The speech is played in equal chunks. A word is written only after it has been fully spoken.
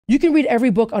You can read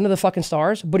every book under the fucking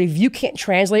stars, but if you can't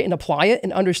translate and apply it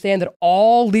and understand that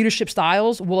all leadership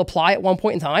styles will apply at one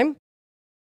point in time,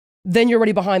 then you're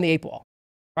already behind the 8 ball,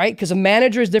 right? Because a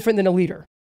manager is different than a leader.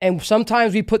 And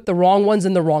sometimes we put the wrong ones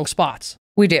in the wrong spots.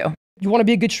 We do. You want to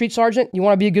be a good street sergeant? You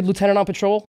want to be a good lieutenant on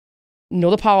patrol? Know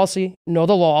the policy, know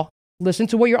the law, listen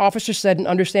to what your officer said, and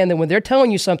understand that when they're telling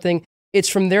you something, it's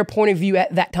from their point of view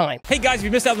at that time. Hey guys, if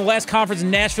you missed out on the last conference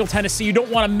in Nashville, Tennessee, you don't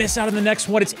want to miss out on the next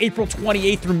one. It's April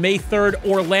 28th through May 3rd,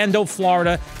 Orlando,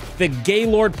 Florida, the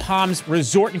Gaylord Palms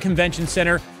Resort and Convention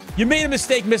Center. You made a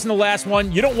mistake missing the last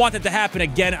one. You don't want that to happen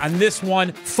again on this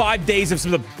one. 5 days of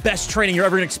some of the best training you're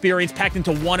ever going to experience packed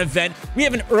into one event. We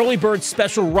have an early bird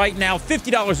special right now,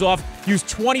 $50 off. Use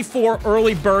 24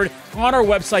 early bird on our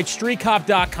website,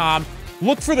 streetcop.com.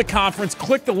 Look for the conference,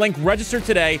 click the link, register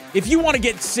today. If you want to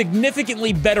get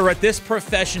significantly better at this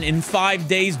profession in 5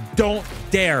 days, don't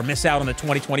dare miss out on the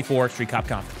 2024 Street Cop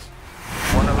Conference.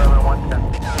 111,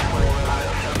 110.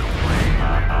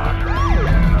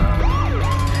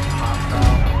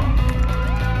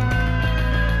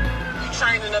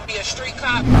 Training to be a street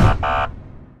cop.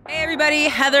 Hey everybody,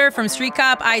 Heather from Street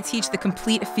Cop. I teach the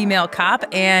complete female cop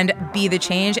and Be the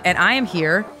Change, and I am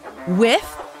here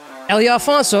with Ely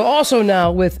Alfonso, also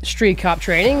now with Street Cop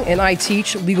Training, and I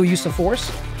teach legal use of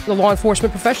force, the law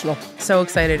enforcement professional. So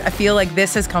excited. I feel like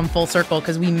this has come full circle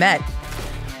because we met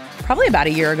probably about a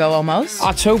year ago almost.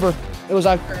 October. It was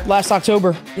last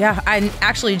October. Yeah, and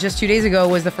actually just 2 days ago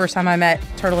was the first time I met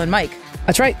Turtle and Mike.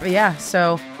 That's right. Yeah,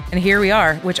 so, and here we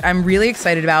are, which I'm really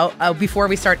excited about. Before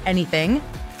we start anything,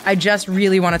 I just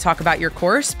really want to talk about your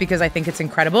course because I think it's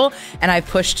incredible, and I've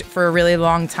pushed for a really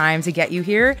long time to get you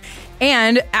here.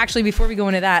 And actually, before we go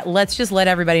into that, let's just let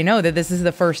everybody know that this is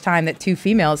the first time that 2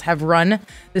 females have run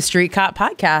the Street Cop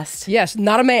podcast. Yes,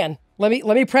 not a man. Let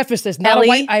me preface this.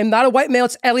 Ely? I am not a white male.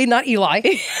 It's Ely, not Eli.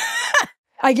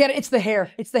 I get it. It's the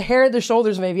hair. It's the hair at the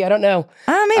shoulders, maybe. I don't know.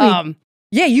 Maybe.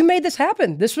 Yeah, you made this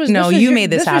happen. This was you made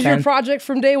this happen. This was your project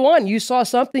from day one. You saw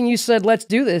something, you said, let's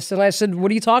do this. And I said,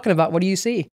 what are you talking about? What do you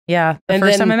see? Yeah. The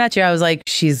first time I met you, I was like,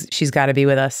 she's got to be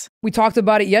with us. We talked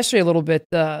about it yesterday a little bit,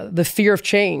 the fear of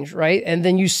change, right? And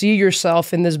then you see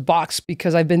yourself in this box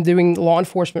because I've been doing law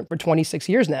enforcement for 26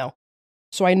 years now.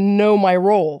 So I know my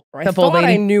role, right? I thought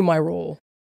I knew my role.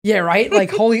 Yeah, right?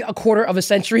 Like holy a quarter of a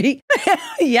century.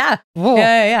 Yeah.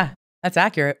 Yeah. That's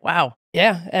accurate. Wow.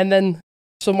 Yeah. And then,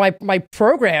 so my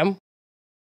program,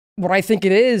 what I think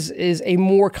it is a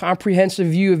more comprehensive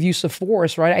view of use of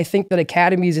force, right? I think that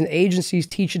academies and agencies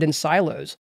teach it in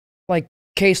silos, like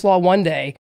case law one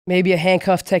day, maybe a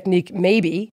handcuff technique,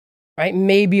 maybe, right?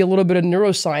 Maybe a little bit of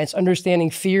neuroscience,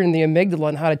 understanding fear in the amygdala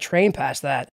and how to train past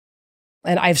that.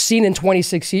 And I've seen in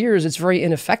 26 years, it's very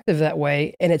ineffective that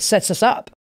way, and it sets us up.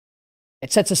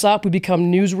 It sets us up. We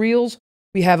become newsreels.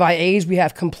 We have IAs. We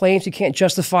have complaints. You can't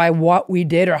justify what we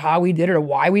did or how we did it or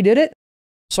why we did it.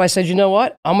 So I said, you know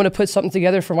what? I'm going to put something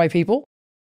together for my people.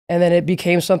 And then it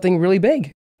became something really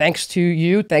big. Thanks to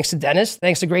you, thanks to Dennis,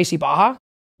 thanks to Gracie Baja.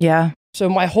 Yeah.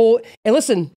 So and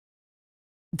listen,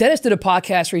 Dennis did a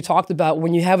podcast where he talked about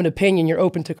when you have an opinion, you're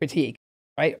open to critique,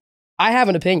 right? I have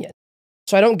an opinion.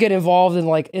 So I don't get involved in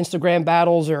like Instagram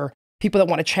battles or people that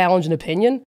want to challenge an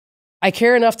opinion. I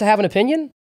care enough to have an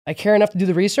opinion. I care enough to do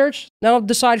the research. Now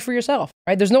decide for yourself,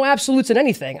 right? There's no absolutes in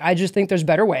anything. I just think there's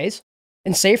better ways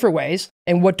and safer ways.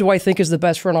 And what do I think is the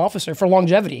best for an officer for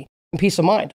longevity and peace of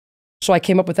mind? So I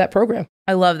came up with that program.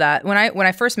 I love that. When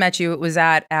I first met you, it was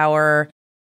at our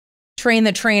Train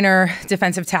the Trainer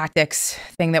defensive tactics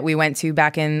thing that we went to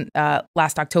back in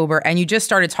last October, and you just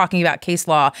started talking about case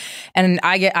law, and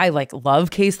I like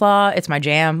love case law. It's my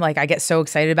jam. Like I get so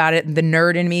excited about it. The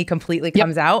nerd in me completely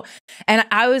comes out, and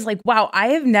I was like, wow, I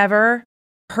have never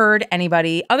heard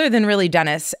anybody other than really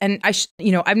Dennis, and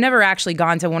I've never actually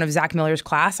gone to one of Zach Miller's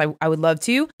class. I would love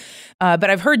to, but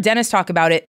I've heard Dennis talk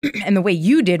about it, and the way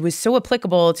you did was so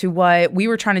applicable to what we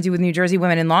were trying to do with New Jersey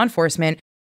women in law enforcement,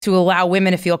 to allow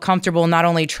women to feel comfortable not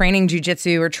only training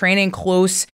jujitsu or training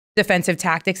close defensive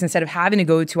tactics instead of having to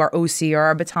go to our OC or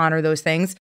our baton or those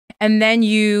things. And then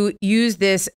you use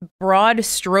this broad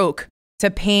stroke to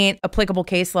paint applicable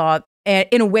case law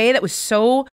in a way that was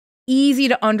so easy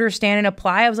to understand and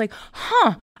apply. I was like,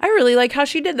 I really like how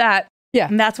she did that. Yeah.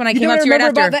 And that's when I came up to you right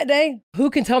after. About that day? Who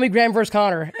can tell me Graham versus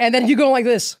Connor? And then you go like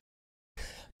this.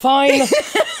 Fine. All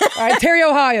right, Terry,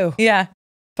 Ohio. Yeah.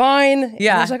 Fine.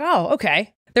 Yeah. And I was like, oh,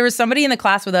 okay. There was somebody in the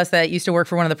class with us that used to work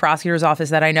for one of the prosecutor's office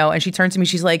that I know. And she turned to me,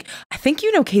 she's like, I think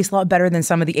you know case law better than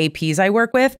some of the APs I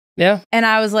work with. Yeah. And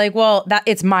I was like, well,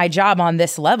 it's my job on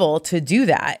this level to do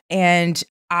that. And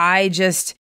I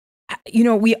just,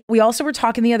 we also were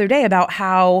talking the other day about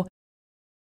how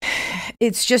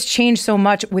it's just changed so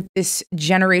much with this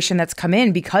generation that's come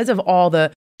in because of all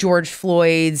the George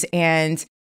Floyds and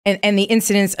the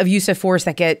incidents of use of force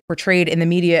that get portrayed in the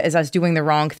media as us doing the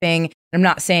wrong thing. And I'm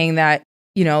not saying that,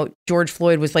 you know, George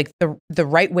Floyd was like the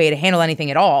right way to handle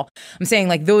anything at all. I'm saying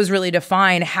like those really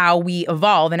define how we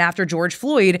evolve. And after George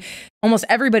Floyd, almost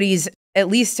everybody's, at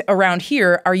least around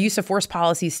here, our use of force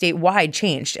policies statewide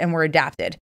changed and were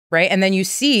adapted. Right. And then you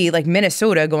see like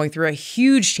Minnesota going through a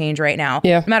huge change right now.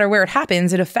 Yeah. No matter where it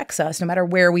happens, it affects us no matter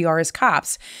where we are as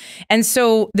cops. And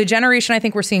so the generation I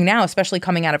think we're seeing now, especially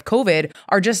coming out of COVID,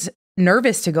 are just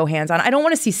nervous to go hands on. I don't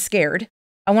want to see scared.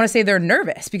 I want to say they're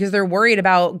nervous because they're worried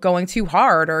about going too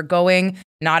hard or going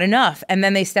not enough. And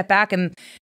then they step back and,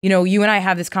 you know, you and I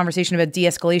have this conversation about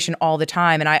de-escalation all the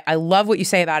time. And I love what you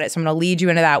say about it. So I'm going to lead you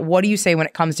into that. What do you say when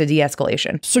it comes to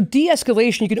de-escalation? So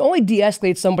de-escalation, you can only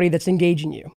de-escalate somebody that's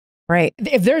engaging you. Right.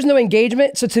 If there's no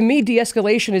engagement, so to me,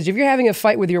 de-escalation is if you're having a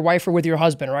fight with your wife or with your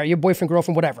husband, right? Your boyfriend,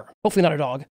 girlfriend, whatever. Hopefully not a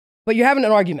dog. But you're having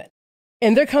an argument.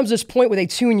 And there comes this point where they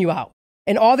tune you out.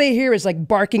 And all they hear is like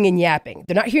barking and yapping.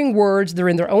 They're not hearing words. They're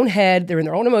in their own head. They're in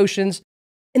their own emotions.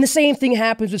 And the same thing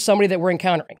happens with somebody that we're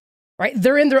encountering, right?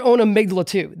 They're in their own amygdala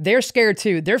too. They're scared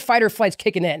too. Their fight or flight's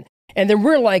kicking in. And then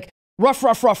we're like, rough,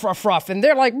 rough, rough, rough, rough. And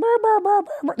they're like, burr, burr, burr,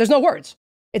 burr, burr. There's no words.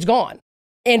 It's gone.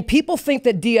 And people think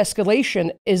that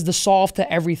de-escalation is the solve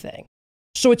to everything.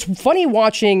 So it's funny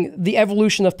watching the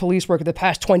evolution of police work in the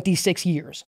past 26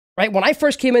 years, right? When I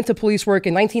first came into police work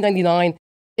in 1999,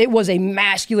 it was a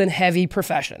masculine-heavy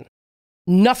profession.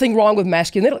 Nothing wrong with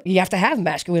masculinity. You have to have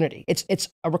masculinity. It's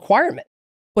a requirement.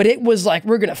 But it was like,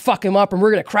 we're going to fuck them up and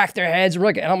we're going to crack their heads.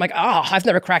 And I'm like, oh, I've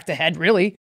never cracked a head,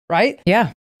 really, right?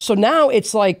 Yeah. So now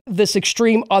it's like this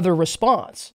extreme other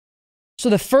response.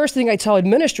 So the first thing I tell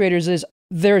administrators is,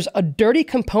 there's a dirty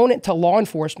component to law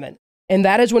enforcement, and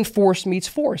that is when force meets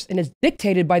force, and it's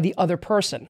dictated by the other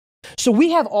person. So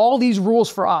we have all these rules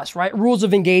for us, right? Rules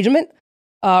of engagement,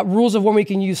 rules of when we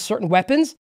can use certain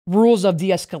weapons, rules of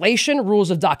de-escalation,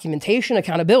 rules of documentation,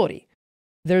 accountability.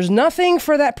 There's nothing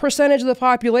for that percentage of the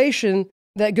population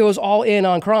that goes all in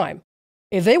on crime.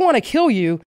 If they want to kill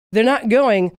you, they're not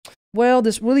going, well,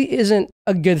 this really isn't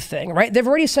a good thing, right? They've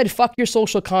already said, fuck your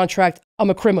social contract, I'm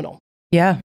a criminal.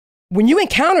 Yeah. When you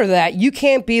encounter that, you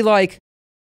can't be like,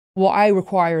 well, I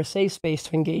require a safe space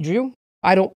to engage you.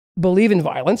 I don't believe in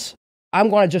violence. I'm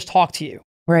going to just talk to you.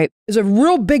 Right. There's a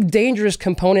real big, dangerous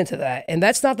component to that. And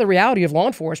that's not the reality of law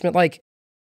enforcement. Like,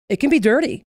 it can be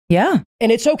dirty. Yeah. And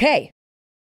it's okay.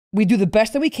 We do the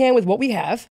best that we can with what we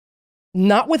have,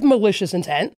 not with malicious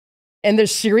intent. And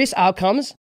there's serious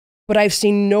outcomes. But I've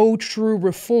seen no true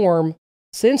reform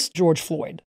since George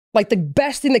Floyd. Like, the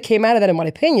best thing that came out of that, in my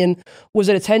opinion, was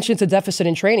an attention to deficit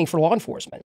in training for law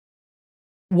enforcement.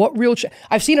 What real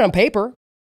I've seen it on paper,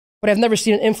 but I've never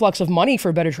seen an influx of money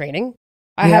for better training.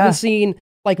 I haven't seen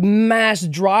like mass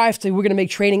drive to, we're going to make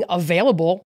training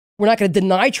available. We're not going to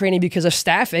deny training because of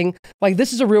staffing. Like,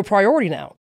 this is a real priority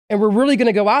now. And we're really going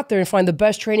to go out there and find the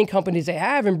best training companies they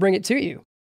have and bring it to you.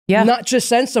 Yeah. Not just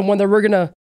send someone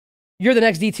that you're the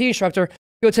next DT instructor,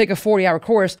 go take a 40-hour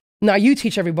course. Now you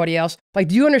teach everybody else. Like,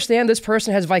 do you understand this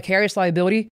person has vicarious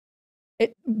liability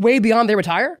way beyond they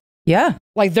retire? Yeah.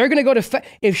 Like, they're going to go to,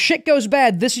 if shit goes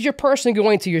bad, this is your person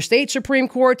going to your state Supreme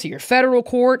Court, to your federal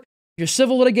court, your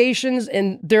civil litigations.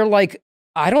 And they're like,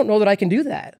 I don't know that I can do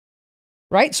that.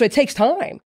 Right? So it takes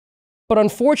time. But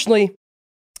unfortunately,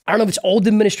 I don't know if it's old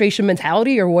administration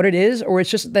mentality or what it is, or it's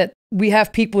just that we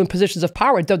have people in positions of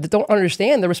power that don't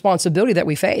understand the responsibility that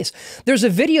we face. There's a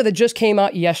video that just came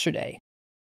out yesterday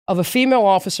of a female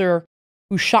officer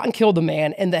who shot and killed a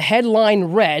man, and the headline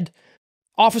read,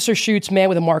 "Officer shoots man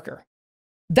with a marker."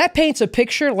 That paints a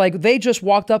picture like they just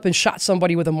walked up and shot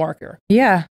somebody with a marker.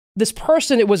 Yeah. This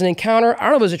person, it was an encounter. I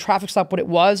don't know if it was a traffic stop, what it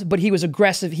was, but he was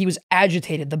aggressive. He was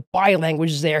agitated. The body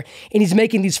language is there. And he's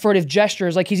making these furtive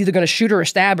gestures like he's either going to shoot her or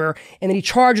stab her. And then he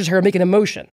charges her, making a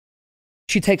motion.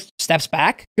 She takes steps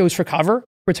back, goes for cover,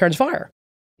 returns fire.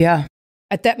 Yeah.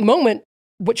 At that moment,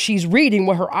 what she's reading,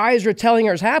 what her eyes are telling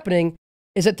her is happening,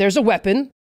 is that there's a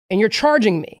weapon and you're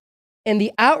charging me. And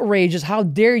the outrage is, how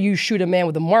dare you shoot a man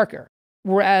with a marker?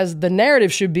 Whereas the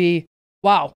narrative should be,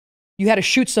 wow, you had to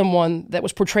shoot someone that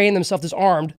was portraying themselves as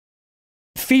armed.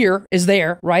 Fear is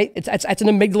there, right? It's an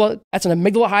amygdala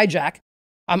hijack.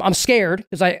 I'm scared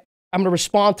because I'm going to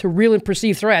respond to real and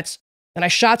perceived threats. And I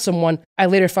shot someone I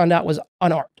later found out was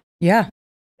unarmed. Yeah.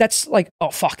 That's like, oh,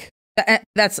 fuck.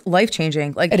 That's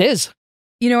life-changing. Like, it is.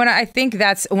 You know, and I think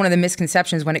that's one of the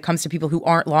misconceptions when it comes to people who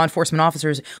aren't law enforcement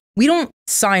officers. We don't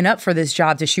sign up for this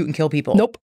job to shoot and kill people.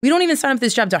 Nope. we don't even sign up for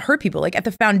this job to hurt people. Like at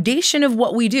the foundation of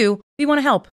what we do, we want to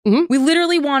help. We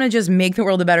literally want to just make the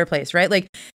world a better place, right? Like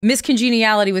Miss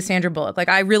Congeniality with Sandra Bullock. Like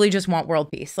I really just want world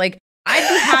peace. Like I'd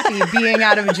be happy being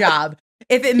out of a job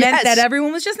if it meant that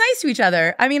everyone was just nice to each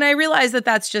other. I mean, I realize that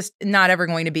that's just not ever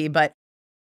going to be, but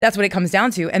that's what it comes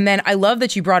down to. And then I love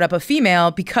that you brought up a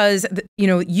female because, you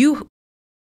know,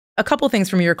 a couple things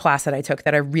from your class that I took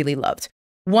that I really loved.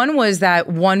 One was that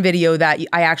one video that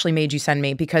I actually made you send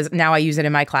me because now I use it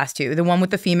in my class too. The one with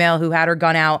the female who had her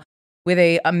gun out with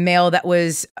a male that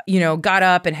was, you know, got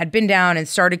up and had been down and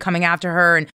started coming after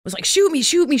her and was like, shoot me,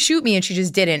 shoot me, shoot me. And she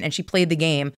just didn't. And she played the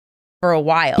game for a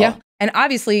while. Yeah. And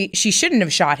obviously she shouldn't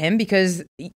have shot him because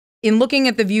in looking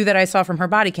at the view that I saw from her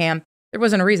body cam, there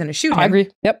wasn't a reason to shoot him. I agree.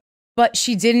 Yep. But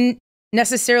she didn't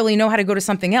necessarily know how to go to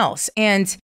something else.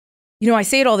 And you know, I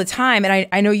say it all the time, and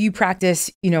I know you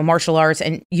practice, you know, martial arts,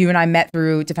 and you and I met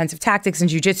through defensive tactics and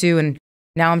jujitsu, and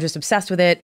now I'm just obsessed with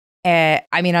it.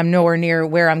 I mean, I'm nowhere near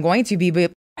where I'm going to be,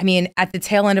 but I mean, at the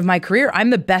tail end of my career,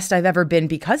 I'm the best I've ever been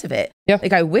because of it. Yeah.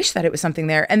 Like, I wish that it was something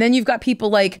there. And then you've got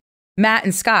people like Matt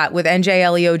and Scott with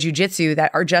NJLEO Jiu-Jitsu that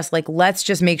are just like, let's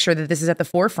just make sure that this is at the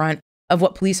forefront of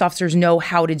what police officers know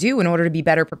how to do in order to be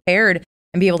better prepared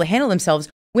and be able to handle themselves.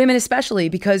 Women especially,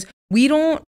 because we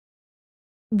don't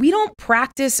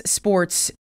practice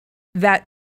sports that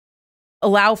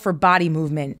allow for body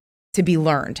movement to be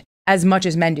learned as much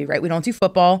as men do, right? We don't do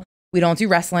football. We don't do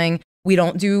wrestling. We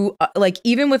don't do, like,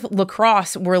 even with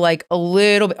lacrosse, we're like a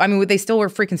little bit, I mean, they still wear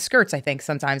freaking skirts, I think,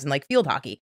 sometimes in like field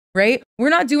hockey, right? We're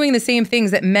not doing the same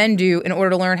things that men do in order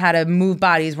to learn how to move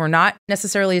bodies. We're not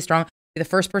necessarily as strong. Be the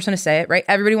first person to say it, right?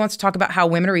 Everybody wants to talk about how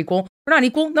women are equal. We're not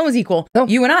equal. No one's equal. No.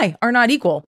 You and I are not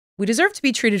equal. We deserve to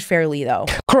be treated fairly, though.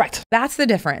 Correct. That's the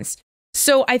difference.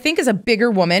 So I think as a bigger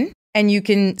woman, and you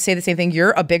can say the same thing,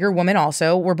 you're a bigger woman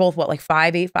also. We're both, what, like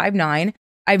 5'8", 5'9".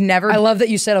 I love that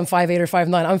you said I'm 5'8" or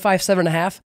 5'9". I'm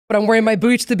 5'7.5", but I'm wearing my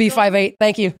boots to be 5'8".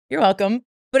 Thank you. You're welcome.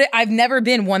 But I've never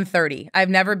been 130. I've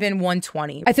never been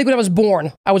 120. I think when I was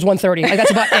born, I was 130. Like,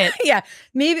 that's about it. Yeah.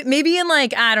 Maybe in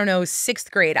like, I don't know,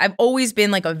 6th grade. I've always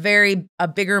been like a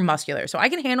bigger muscular. So I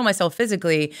can handle myself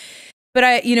physically. But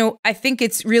I think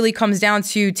it's really comes down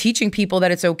to teaching people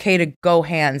that it's okay to go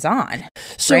hands-on.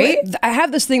 So right? I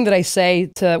have this thing that I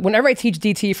say to whenever I teach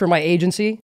DT for my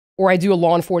agency or I do a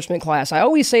law enforcement class, I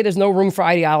always say there's no room for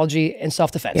ideology and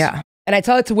self-defense. Yeah. And I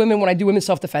tell it to women when I do women's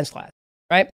self-defense class,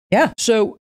 right? Yeah.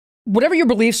 So whatever your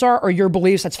beliefs are or your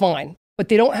beliefs, that's fine. But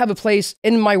they don't have a place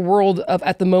in my world of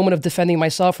at the moment of defending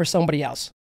myself or somebody else.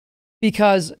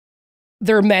 Because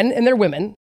there are men and there are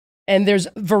women, and there's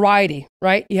variety,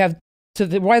 right? You have to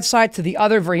the right side, to the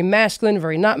other, very masculine,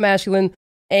 very not masculine,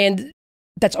 and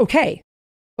that's okay.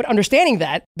 But understanding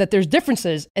that there's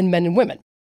differences in men and women.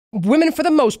 Women, for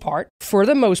the most part,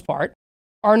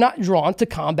 are not drawn to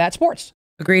combat sports.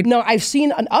 Agreed. Now, I've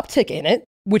seen an uptick in it,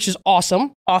 which is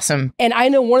awesome. Awesome. And I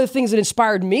know one of the things that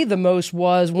inspired me the most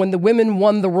was when the women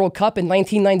won the World Cup in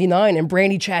 1999 and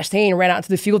Brandi Chastain ran out into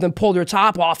the field and pulled her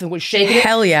top off and was shaking it.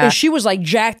 Hell yeah. And she was like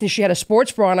jacked and she had a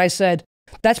sports bra. And I said,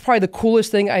 that's probably the coolest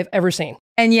thing I've ever seen.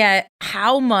 And yet,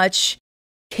 how much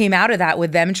came out of that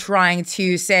with them trying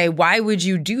to say, why would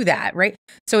you do that, right?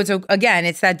 So it's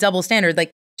that double standard.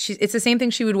 Like, it's the same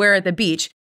thing she would wear at the beach,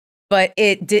 but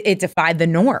it defied the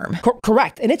norm.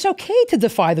 Correct. And it's okay to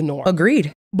defy the norm.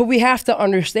 Agreed. But we have to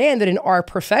understand that in our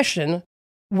profession,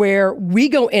 where we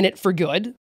go in it for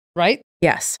good, right?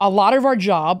 Yes. A lot of our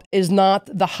job is not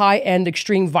the high-end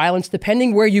extreme violence,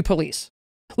 depending where you police.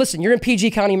 Listen, you're in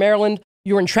PG County, Maryland.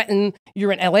 You're in Trenton,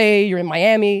 you're in LA, you're in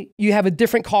Miami, you have a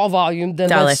different call volume than,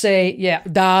 let's say,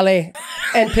 Dale.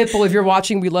 And Pitbull, if you're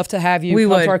watching, we'd love to have you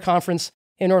come to our conference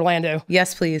in Orlando.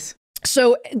 Yes, please.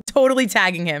 So, totally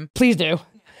tagging him. Please do.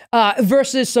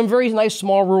 Versus some very nice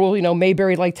small rural,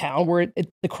 Mayberry-like town where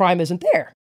the crime isn't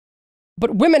there.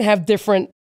 But women have different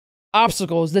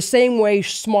obstacles the same way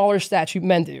smaller statute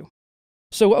men do.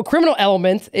 So a criminal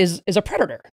element is a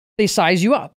predator. They size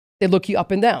you up. They look you up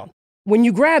and down. When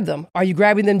you grab them, are you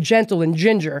grabbing them gentle and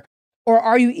ginger? Or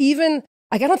are you even,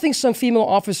 like, I don't think some female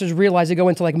officers realize they go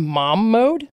into like mom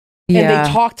mode. And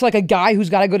they talk to like a guy who's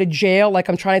got to go to jail, like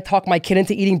I'm trying to talk my kid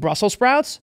into eating Brussels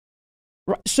sprouts.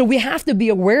 So we have to be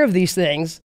aware of these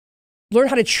things, learn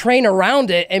how to train around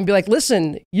it and be like,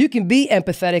 listen, you can be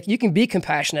empathetic, you can be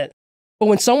compassionate. But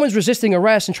when someone's resisting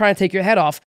arrest and trying to take your head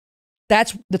off,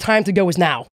 that's the time to go is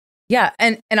now. Yeah.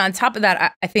 And on top of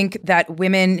that, I think that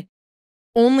women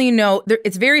only know,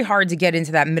 it's very hard to get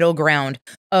into that middle ground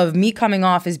of me coming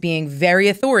off as being very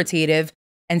authoritative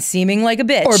and seeming like a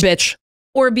bitch. Or a bitch.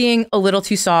 Or being a little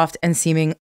too soft and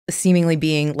seemingly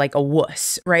being like a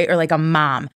wuss, right? Or like a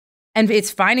mom. And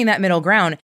it's finding that middle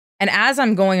ground. And as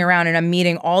I'm going around and I'm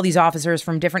meeting all these officers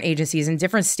from different agencies in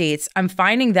different states, I'm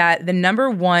finding that the number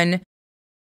one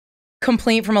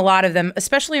complaint from a lot of them,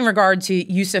 especially in regard to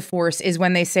use of force, is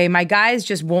when they say, my guys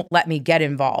just won't let me get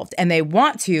involved. And they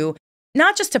want to,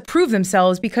 not just to prove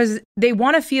themselves, because they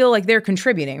want to feel like they're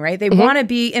contributing, right? They want to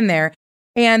be in there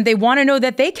and they want to know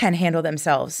that they can handle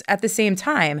themselves at the same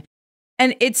time.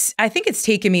 And I think it's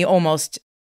taken me almost,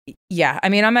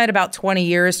 I'm at about 20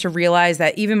 years to realize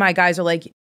that even my guys are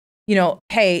like,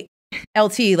 hey,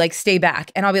 LT, like, stay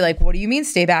back. And I'll be like, what do you mean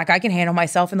stay back? I can handle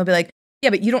myself. And they'll be like, yeah,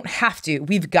 but you don't have to.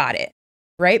 We've got it.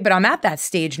 Right. But I'm at that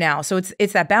stage now. So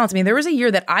it's that balance. I mean, there was a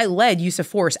year that I led use of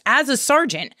force as a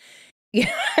sergeant.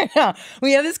 Yeah,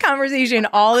 we have this conversation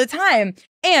all the time.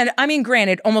 And I mean,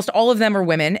 granted, almost all of them are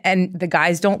women, and the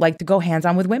guys don't like to go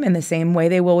hands-on with women the same way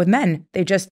they will with men. They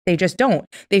just don't.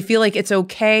 They feel like it's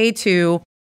okay to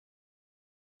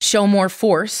show more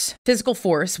force, physical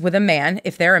force with a man,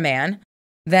 if they're a man,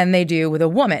 than they do with a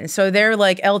woman. So they're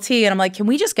like, LT, and I'm like, can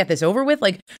we just get this over with?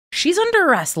 Like, she's under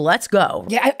arrest. Let's go.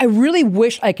 Yeah, I really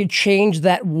wish I could change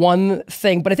that one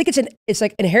thing, but I think it's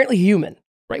like inherently human.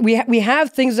 Right? We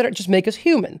have things that just make us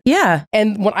human. Yeah.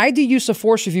 And when I do use of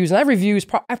force reviews, and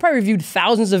I've probably reviewed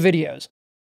thousands of videos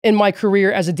in my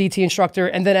career as a DT instructor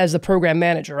and then as the program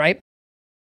manager, right?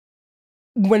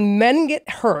 When men get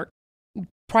hurt,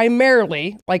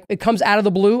 primarily, like it comes out of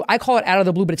the blue, I call it out of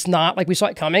the blue, but it's not, like we saw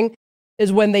it coming,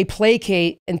 is when they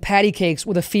placate and patty cakes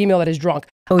with a female that is drunk.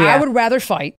 Oh, yeah. I would rather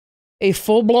fight a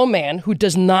full-blown man who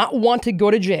does not want to go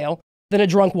to jail than a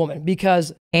drunk woman,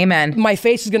 because amen, my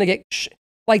face is going to get...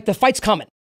 like the fight's coming.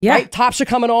 Yeah. Right? Tops are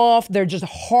coming off. They're just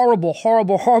horrible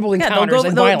encounters.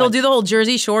 They'll do the whole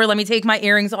Jersey Shore. Let me take my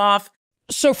earrings off.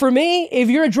 So for me, if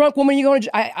you're a drunk woman, you go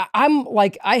to, I'm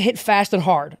like, I hit fast and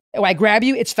hard. When I grab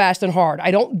you, it's fast and hard.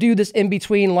 I don't do this in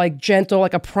between, like gentle,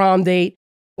 like a prom date.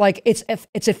 Like it's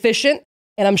efficient.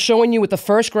 And I'm showing you with the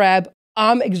first grab,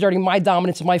 I'm exerting my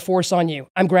dominance and my force on you.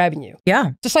 I'm grabbing you.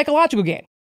 Yeah. It's a psychological game,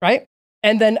 right?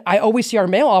 And then I always see our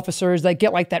male officers that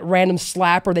get like that random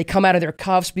slap or they come out of their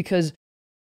cuffs because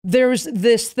there's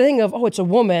this thing of, oh, it's a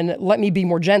woman, let me be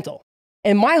more gentle.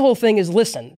 And my whole thing is,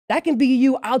 listen, that can be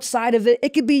you outside of it.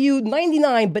 It could be you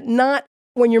 99, but not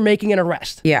when you're making an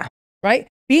arrest. Yeah. Right?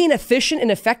 Being efficient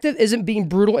and effective isn't being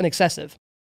brutal and excessive.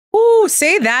 Ooh,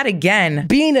 say that again.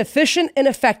 Being efficient and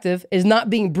effective is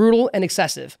not being brutal and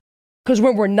excessive. Because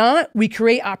when we're not, we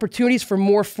create opportunities for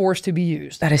more force to be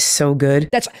used. That is so good.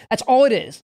 That's all it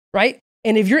is, right?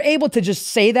 And if you're able to just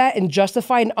say that and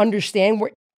justify and understanding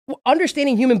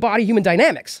human body, human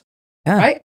dynamics,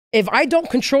 right? If I don't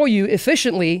control you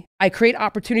efficiently, I create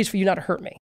opportunities for you not to hurt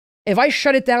me. If I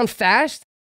shut it down fast,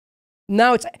 and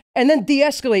then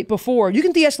de-escalate before. You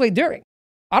can de-escalate during.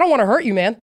 I don't want to hurt you,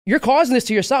 man. You're causing this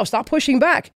to yourself. Stop pushing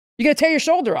back. You're going to tear your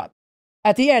shoulder up.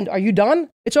 At the end, are you done?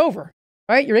 It's over.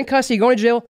 Right? You're in custody, you're going to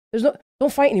jail.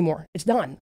 Don't fight anymore. It's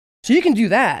done. So you can do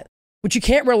that, but you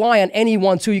can't rely on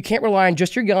anyone too. You can't rely on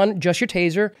just your gun, just your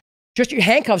taser, just your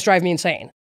handcuffs drive me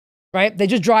insane, right? They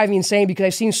just drive me insane because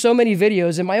I've seen so many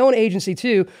videos in my own agency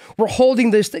too. We're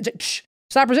holding this thing,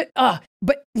 stop,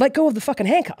 but let go of the fucking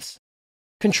handcuffs.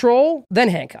 Control, then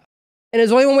handcuff. And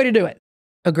there's only one way to do it.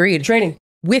 Agreed. Training.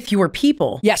 With your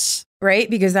people. Yes. Right?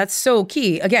 Because that's so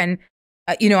key. Again,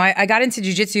 I got into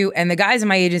jiu-jitsu and the guys in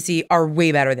my agency are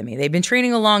way better than me. They've been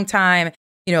training a long time,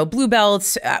 blue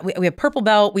belts. We have purple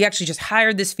belt. We actually just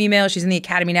hired this female. She's in the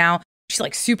academy now. She's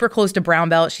like super close to brown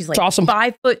belt. She's like awesome.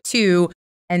 5'2"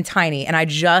 and tiny. And I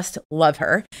just love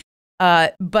her.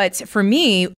 But for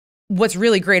me, what's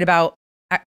really great about,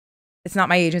 it's not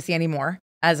my agency anymore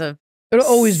as of it'll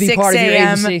always be part of your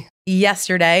agency.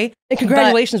 Yesterday. And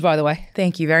congratulations, by the way.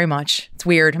 Thank you very much. It's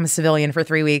weird. I'm a civilian for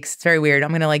 3 weeks. It's very weird. I'm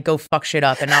going to like go fuck shit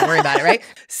up and not worry about it, right?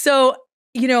 So,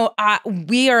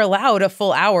 we are allowed a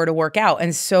full hour to work out.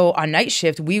 And so on night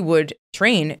shift, we would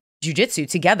train jujitsu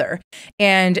together.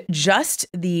 And just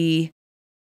the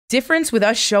difference with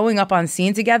us showing up on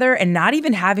scene together and not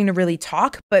even having to really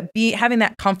talk, but having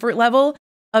that comfort level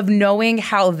of knowing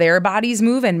how their bodies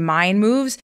move and mine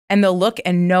moves and the look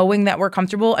and knowing that we're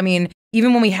comfortable. I mean,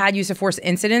 even when we had use of force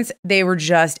incidents, they were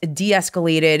just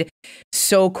de-escalated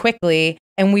so quickly.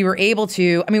 And we were able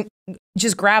to,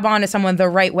 just grab onto someone the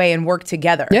right way and work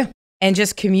together. Yeah. And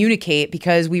just communicate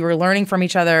because we were learning from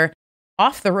each other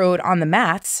off the road on the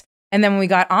mats. And then when we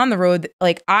got on the road,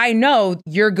 like, I know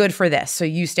you're good for this. So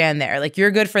you stand there. Like,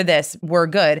 you're good for this. We're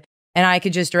good. And I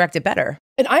could just direct it better.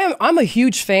 And I'm a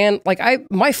huge fan. Like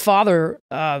my father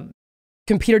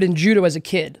competed in judo as a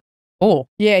kid. Oh.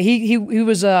 Yeah, he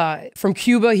was from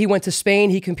Cuba. He went to Spain.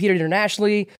 He competed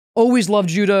internationally. Always loved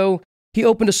judo. He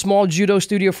opened a small judo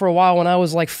studio for a while when I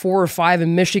was like 4 or 5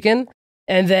 in Michigan.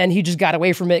 And then he just got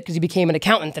away from it because he became an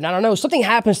accountant. And I don't know, something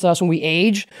happens to us when we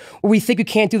age where we think we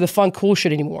can't do the fun, cool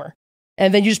shit anymore.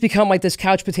 And then you just become like this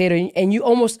couch potato and you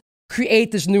almost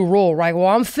create this new role, right? Well,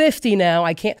 I'm 50 now.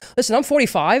 I can't. Listen, I'm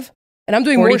 45 and I'm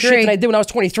doing 43. More shit than I did when I was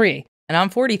 23. And I'm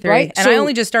 43. Right? And I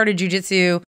only just started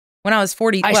jujitsu when I was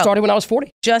 40. I started when I was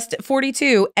 40. Just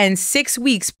 42. And 6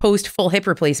 weeks post full hip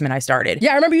replacement, I started.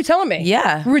 Yeah, I remember you telling me.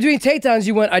 Yeah. We were doing takedowns.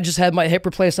 You went, I just had my hip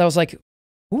replaced. I was like,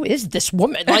 who is this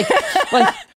woman? Like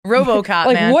RoboCop,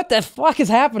 like, man. What the fuck is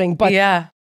happening? But yeah.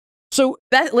 So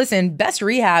listen, best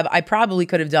rehab I probably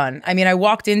could have done. I mean, I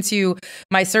walked into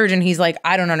my surgeon. He's like,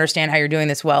 I don't understand how you're doing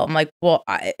this well. I'm like, well,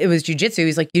 it was jujitsu.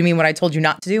 He's like, you mean what I told you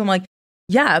not to do? I'm like,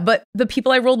 yeah, but the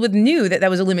people I rolled with knew that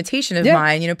was a limitation of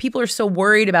mine. You know, people are so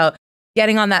worried about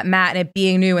getting on that mat and it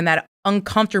being new and that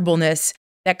uncomfortableness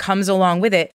that comes along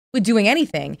with it with doing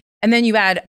anything. And then you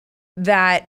add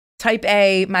that type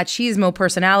A machismo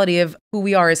personality of who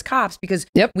we are as cops because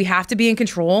we have to be in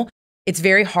control. It's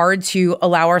very hard to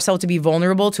allow ourselves to be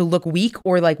vulnerable, to look weak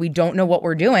or like we don't know what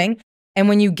we're doing. And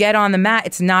when you get on the mat,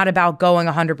 it's not about going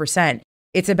 100%.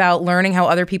 It's about learning how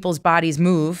other people's bodies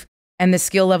move and the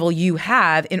skill level you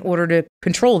have in order to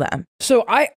control them. So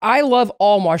I love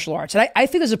all martial arts. And I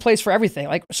think there's a place for everything.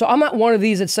 Like, so I'm not one of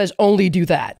these that says only do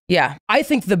that. Yeah. I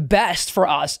think the best for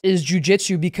us is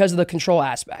jujitsu because of the control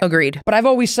aspect. Agreed. But I've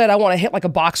always said I want to hit like a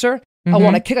boxer. I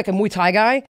want to kick like a Muay Thai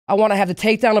guy. I want to have the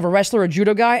takedown of a wrestler or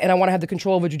judo guy, and I want to have the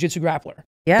control of a jiu-jitsu grappler.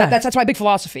 Yeah. That's my big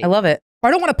philosophy. I love it.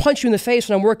 I don't want to punch you in the face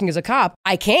when I'm working as a cop.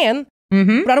 I can,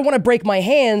 but I don't want to break my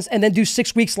hands and then do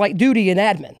 6 weeks light duty in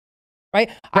admin, right?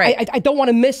 I don't want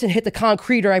to miss and hit the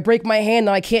concrete, or I break my hand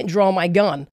and I can't draw my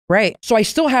gun. Right. So I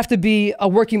still have to be a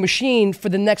working machine for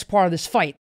the next part of this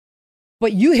fight.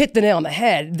 But you hit the nail on the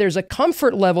head. There's a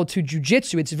comfort level to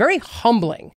jiu-jitsu. It's very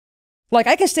humbling. Like,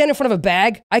 I can stand in front of a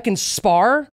bag. I can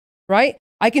spar, right?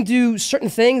 I can do certain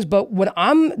things, but when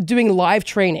I'm doing live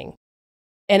training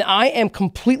and I am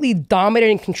completely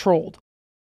dominated and controlled,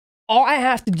 all I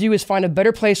have to do is find a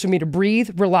better place for me to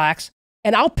breathe, relax,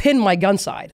 and I'll pin my gun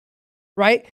side,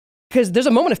 right? Because there's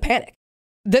a moment of panic.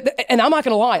 And I'm not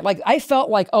going to lie. Like, I felt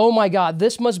like, oh my God,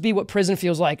 this must be what prison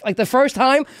feels like. Like the first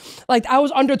time, like I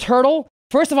was under Turtle.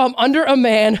 First of all, I'm under a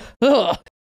man. Ugh.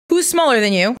 Who's smaller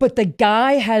than you? But the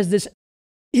guy has this,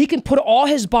 he can put all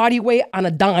his body weight on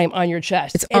a dime on your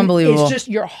chest. It's unbelievable. It's just,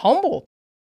 you're humbled.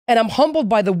 And I'm humbled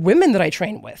by the women that I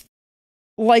train with.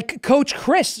 Like Coach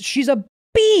Chris, she's a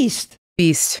beast.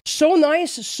 Beast. So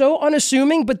nice, so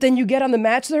unassuming, but then you get on the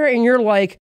mats there and you're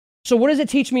like, so what does it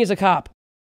teach me as a cop?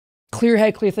 Clear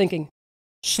head, clear thinking.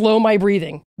 Slow my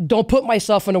breathing. Don't put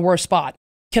myself in a worse spot.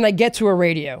 Can I get to a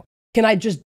radio? Can I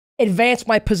just advance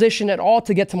my position at all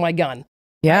to get to my gun?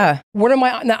 Yeah. What am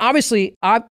I? Now, obviously,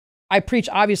 I preach,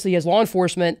 obviously, as law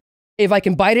enforcement, if I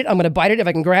can bite it, I'm going to bite it. If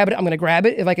I can grab it, I'm going to grab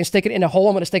it. If I can stick it in a hole,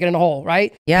 I'm going to stick it in a hole,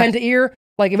 right? Yeah. Pen to ear.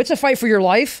 Like, if it's a fight for your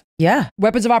life,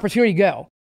 weapons of opportunity, go.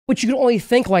 But you can only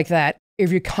think like that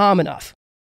if you're calm enough.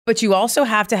 But you also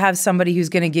have to have somebody who's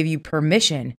going to give you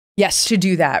permission to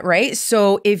do that, right?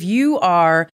 So if you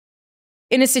are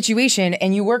in a situation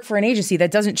and you work for an agency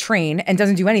that doesn't train and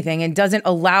doesn't do anything and doesn't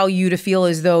allow you to feel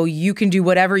as though you can do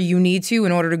whatever you need to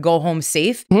in order to go home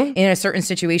safe in a certain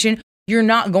situation, you're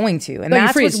not going to. And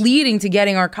that's what's leading to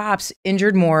getting our cops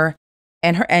injured more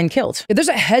and killed. There's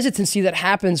a hesitancy that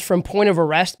happens from point of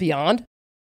arrest beyond,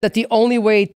 that the only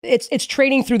way, it's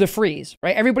training through the freeze,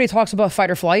 right? Everybody talks about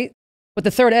fight or flight, but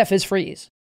the third F is freeze.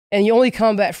 And you only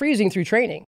combat freezing through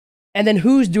training. And then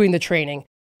who's doing the training?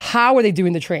 How are they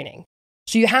doing the training?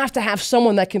 So you have to have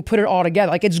someone that can put it all together.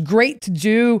 Like, it's great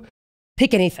to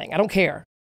pick anything. I don't care.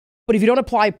 But if you don't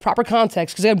apply proper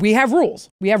context, because we have rules.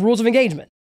 We have rules of engagement.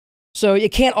 So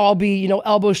it can't all be,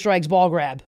 elbow strikes, ball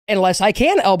grab. Unless I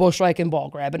can elbow strike and ball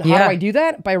grab. And how do I do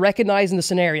that? By recognizing the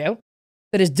scenario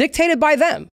that is dictated by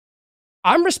them.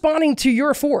 I'm responding to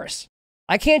your force.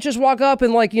 I can't just walk up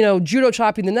and judo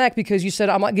chop you in the neck because you said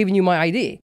I'm not giving you my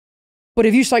ID. But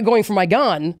if you start going for my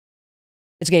gun,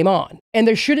 it's game on. And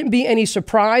there shouldn't be any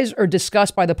surprise or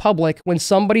disgust by the public when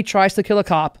somebody tries to kill a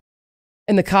cop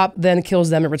and the cop then kills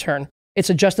them in return. It's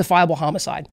a justifiable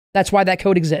homicide. That's why that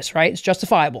code exists, right? It's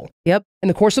justifiable. Yep. In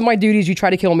the course of my duties, you try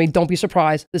to kill me. Don't be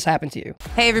surprised this happened to you.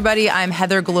 Hey, everybody. I'm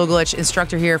Heather Glogolich,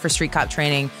 instructor here for Street Cop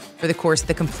Training for the course,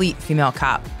 The Complete Female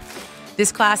Cop.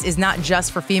 This class is not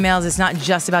just for females. It's not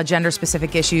just about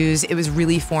gender-specific issues. It was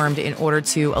really formed in order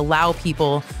to allow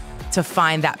people to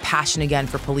find that passion again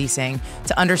for policing,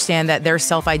 to understand that their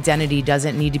self-identity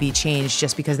doesn't need to be changed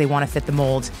just because they want to fit the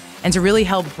mold, and to really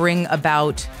help bring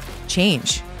about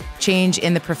change. change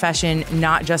in the profession,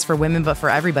 not just for women, but for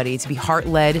everybody, to be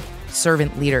heart-led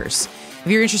servant leaders. If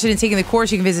you're interested in taking the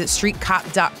course, you can visit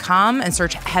streetcop.com and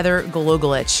search Heather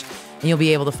Glogolich, and you'll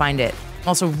be able to find it. I'm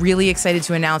also really excited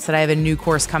to announce that I have a new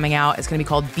course coming out. It's going to be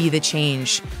called Be the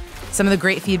Change. Some of the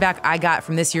great feedback I got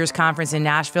from this year's conference in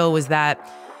Nashville was that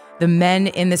the men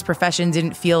in this profession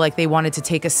didn't feel like they wanted to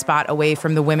take a spot away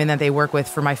from the women that they work with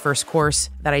for my first course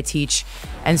that I teach.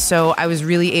 And so I was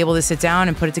really able to sit down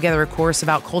and put together a course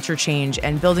about culture change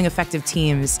and building effective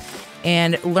teams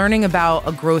and learning about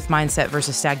a growth mindset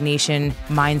versus stagnation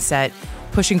mindset,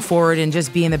 pushing forward and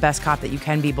just being the best cop that you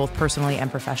can be, both personally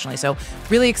and professionally. So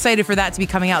really excited for that to be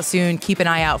coming out soon. Keep an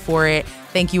eye out for it.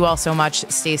 Thank you all so much.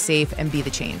 Stay safe and be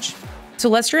the change. So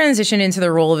let's transition into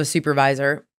the role of a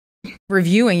supervisor,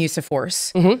 reviewing use of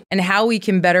force and how we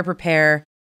can better prepare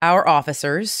our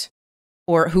officers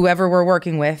or whoever we're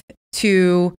working with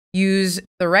to use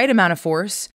the right amount of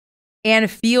force and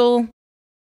feel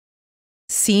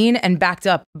seen and backed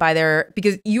up by their,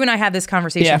 because you and I had this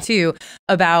conversation too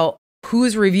about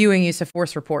who's reviewing use of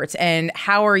force reports and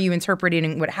how are you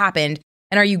interpreting what happened,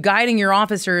 and are you guiding your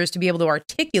officers to be able to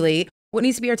articulate what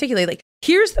needs to be articulated? Like,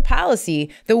 here's the policy,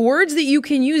 the words that you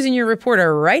can use in your report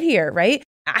are right here, right?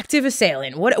 Active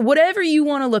assailant, whatever you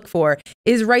want to look for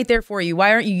is right there for you.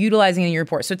 Why aren't you utilizing it in your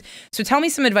report? So tell me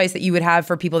some advice that you would have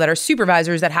for people that are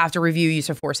supervisors that have to review use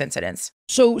of force incidents.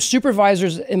 So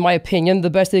supervisors, in my opinion,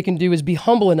 the best they can do is be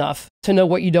humble enough to know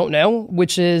what you don't know,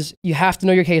 which is you have to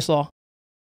know your case law.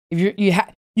 If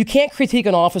you can't critique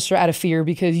an officer out of fear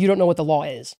because you don't know what the law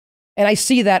is. And I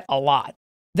see that a lot.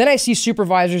 Then I see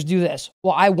supervisors do this.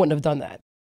 Well, I wouldn't have done that.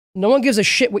 No one gives a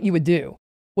shit what you would do.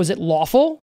 Was it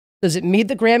lawful? Does it meet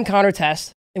the Graham-Conner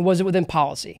test? And was it within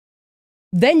policy?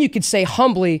 Then you could say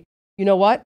humbly, you know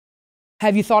what?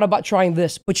 Have you thought about trying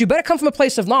this? But you better come from a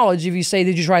place of knowledge if you say,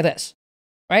 did you try this?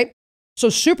 Right? So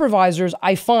supervisors,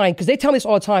 I find, because they tell me this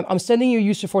all the time, I'm sending you a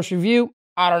use of force review.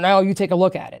 I don't know. You take a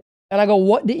look at it. And I go,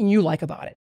 what didn't you like about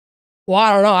it? Well,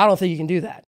 I don't know. I don't think you can do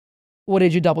that. What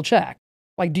did you double check?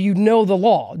 Like, do you know the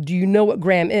law? Do you know what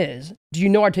Graham is? Do you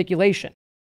know articulation?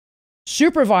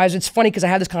 Supervisor, it's funny because I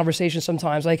have this conversation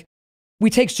sometimes, like, we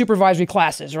take supervisory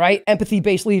classes, right?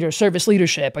 Empathy-based leader, service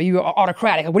leadership. Are you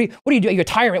autocratic? What do you do? Are you a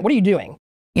tyrant? What are you doing?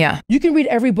 Yeah. You can read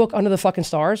every book under the fucking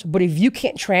stars, but if you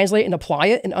can't translate and apply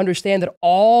it and understand that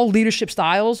all leadership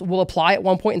styles will apply at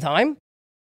one point in time,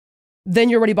 then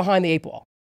you're already behind the eight ball,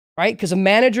 right? Because a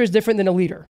manager is different than a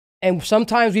leader. And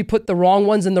sometimes we put the wrong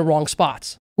ones in the wrong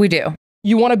spots. We do.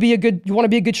 You want to be a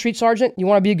good street sergeant? You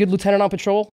want to be a good lieutenant on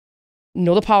patrol?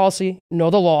 Know the policy, know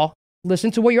the law,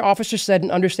 listen to what your officer said,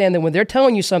 and understand that when they're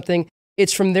telling you something,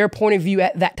 it's from their point of view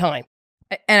at that time.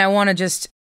 And I want to just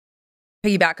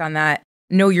piggyback on that.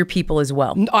 Know your people as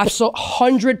well. So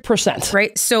 100%.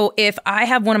 Right? So if I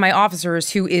have one of my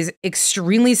officers who is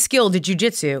extremely skilled at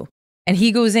jiu-jitsu and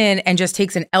he goes in and just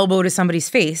takes an elbow to somebody's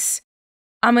face,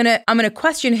 I'm gonna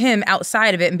question him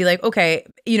outside of it and be like, okay,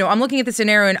 I'm looking at the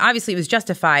scenario and obviously it was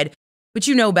justified, but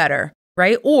you know better,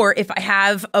 right? Or if I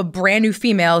have a brand new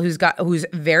female who's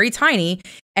very tiny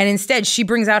and instead she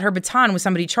brings out her baton with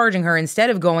somebody charging her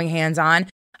instead of going hands-on,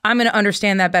 I'm gonna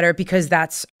understand that better because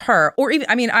that's her. Or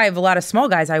even, I have a lot of small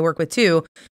guys I work with too,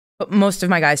 but most of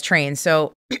my guys train.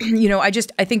 So,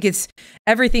 I think it's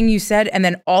everything you said and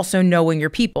then also knowing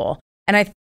your people.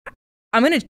 And I'm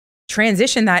gonna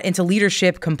transition that into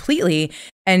leadership completely,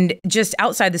 and just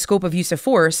outside the scope of use of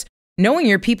force, knowing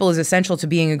your people is essential to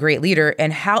being a great leader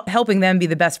and helping them be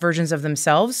the best versions of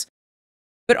themselves.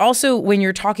 But also when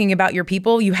you're talking about your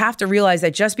people, you have to realize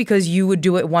that just because you would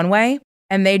do it one way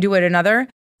and they do it another,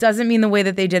 doesn't mean the way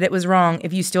that they did it was wrong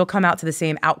if you still come out to the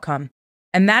same outcome.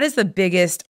 And that is the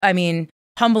biggest,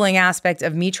 humbling aspect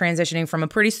of me transitioning from a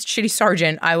pretty shitty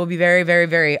sergeant, I will be very, very,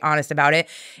 very honest about it,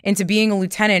 into being a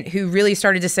lieutenant who really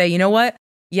started to say, you know what?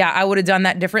 Yeah, I would have done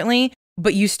that differently,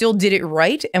 but you still did it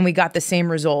right and we got the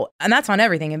same result. And that's on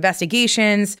everything.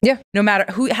 Investigations, no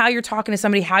matter how you're talking to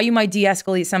somebody, how you might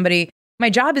de-escalate somebody.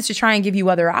 My job is to try and give you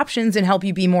other options and help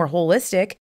you be more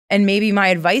holistic. And maybe my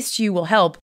advice to you will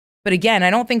help. But again,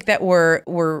 I don't think that we're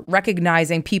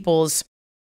recognizing people's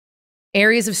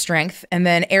areas of strength and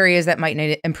then areas that might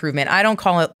need improvement. I don't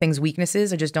call it things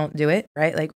weaknesses. I just don't do it,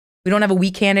 right? Like, we don't have a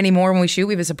weak hand anymore when we shoot.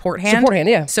 We have a support hand. Support hand,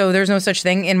 yeah. So there's no such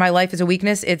thing in my life as a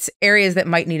weakness. It's areas that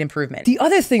might need improvement. The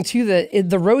other thing too,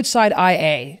 the roadside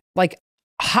IA, like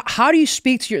how do you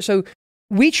speak to so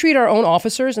we treat our own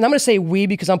officers, and I'm going to say we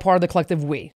because I'm part of the collective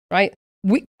we, right?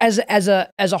 We as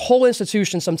a whole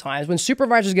institution sometimes, when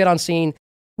supervisors get on scene,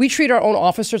 we treat our own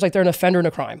officers like they're an offender in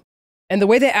a crime. And the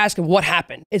way they ask them what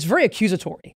happened, it's very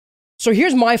accusatory. So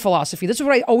here's my philosophy. This is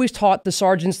what I always taught the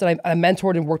sergeants that I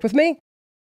mentored and worked with me.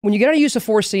 when you get on a use of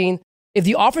force scene, if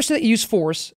the officer that used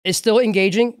force is still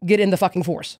engaging, get in the fucking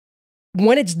force.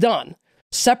 When it's done,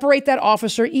 separate that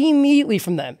officer immediately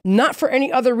from them. Not for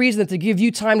any other reason than to give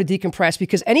you time to decompress,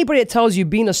 because anybody that tells you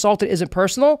being assaulted isn't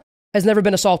personal has never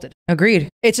been assaulted. Agreed.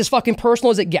 It's as fucking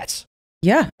personal as it gets.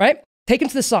 Yeah. Right? Take him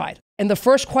to the side. And the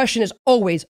first question is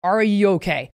always, are you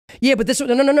okay? Yeah, but no.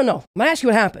 I'm going to ask you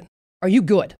what happened. Are you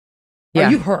good? Yeah.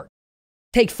 Are you hurt?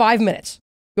 Take 5 minutes.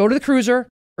 Go to the cruiser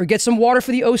or get some water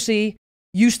for the OC.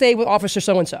 You stay with Officer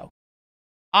so-and-so.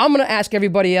 I'm going to ask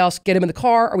everybody else, get him in the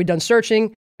car. Are we done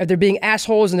searching? If they're being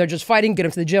assholes and they're just fighting, get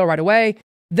them to the jail right away.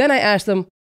 Then I ask them,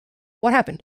 what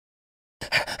happened?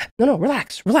 No,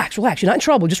 relax. You're not in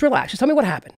trouble. Just relax. Just tell me what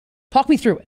happened. Talk me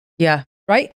through it. Yeah.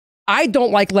 Right? I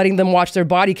don't like letting them watch their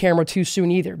body camera too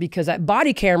soon either, because that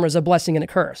body camera is a blessing and a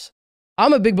curse.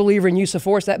 I'm a big believer in use of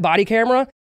force. That body camera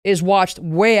is watched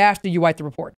way after you write the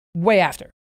report. Way after.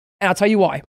 And I'll tell you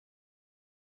why.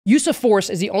 Use of force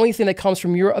is the only thing that comes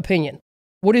from your opinion.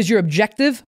 What is your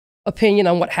objective opinion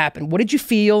on what happened? What did you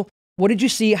feel? What did you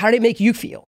see? How did it make you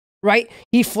feel? Right?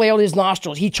 He flailed his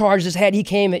nostrils. He charged his head. He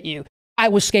came at you. I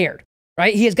was scared.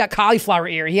 Right? He has got cauliflower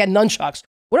ear. He had nunchucks.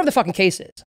 Whatever the fucking case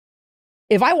is.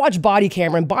 If I watch body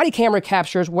camera, and body camera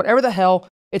captures whatever the hell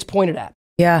it's pointed at.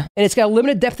 Yeah. And it's got a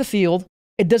limited depth of field.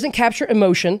 It doesn't capture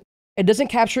emotion. It doesn't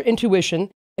capture intuition.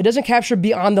 It doesn't capture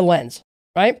beyond the lens.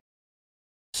 Right?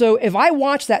 So if I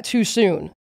watch that too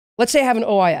soon, let's say I have an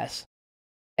OIS,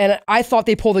 and I thought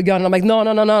they pulled the gun, and I'm like, no,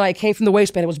 I came from the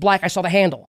waistband. It was black. I saw the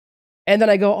handle. And then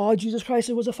I go, oh, Jesus Christ,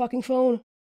 it was a fucking phone.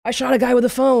 I shot a guy with a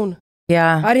phone.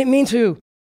 Yeah. I didn't mean to.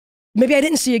 Maybe I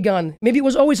didn't see a gun. Maybe it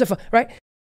was always a phone, right?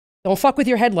 Don't fuck with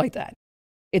your head like that.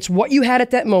 It's what you had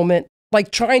at that moment,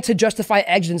 like trying to justify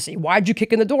exigency. Why'd you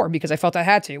kick in the door? Because I felt I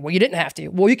had to. Well, you didn't have to.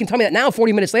 Well, you can tell me that now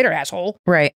 40 minutes later, asshole.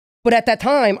 Right. But at that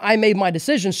time, I made my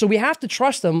decision. So we have to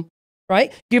trust them,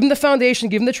 right? Give them the foundation,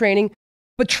 give them the training,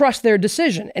 but trust their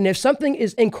decision. And if something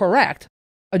is incorrect,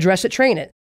 address it, train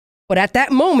it. But at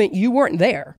that moment, you weren't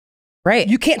there. Right.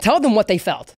 You can't tell them what they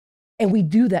felt. And we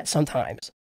do that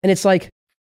sometimes. And it's like,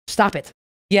 stop it.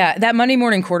 Yeah, that Monday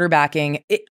morning quarterbacking.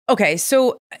 Okay,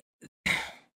 so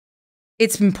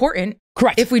it's important.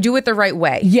 Correct. If we do it the right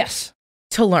way. Yes.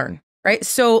 To learn, right?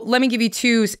 So let me give you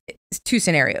two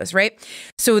scenarios, right?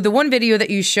 So the one video that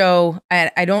you show, and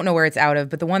I don't know where it's out of,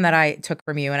 but the one that I took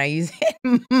from you and I use it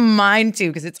in mine too,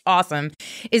 because it's awesome,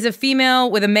 is a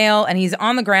female with a male, and he's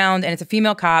on the ground, and it's a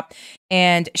female cop,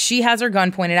 and she has her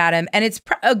gun pointed at him, and it's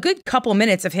a good couple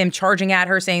minutes of him charging at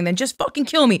her saying, then just fucking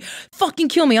kill me,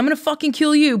 I'm gonna fucking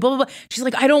kill you, blah, blah, blah. She's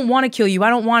like, I don't want to kill you,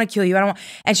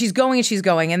 and she's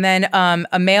going, and then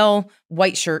a male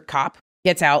white shirt cop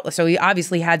gets out, so he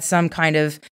obviously had some kind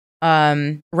of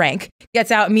rank,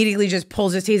 gets out, immediately just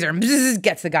pulls his taser,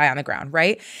 gets the guy on the ground,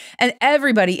 right? And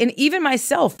everybody, and even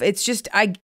myself, it's just,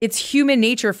 it's human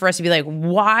nature for us to be like,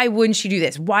 why wouldn't she do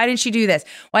this? Why didn't she do this?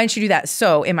 Why didn't she do that?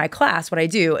 So in my class, what I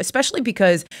do, especially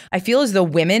because I feel as though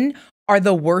women are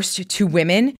the worst to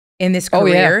women in this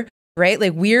career, yeah. Right?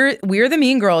 Like we're the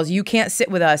mean girls. You can't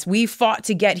sit with us. We fought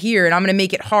to get here, and I'm going to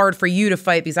make it hard for you to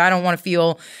fight because I don't want to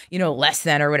feel, less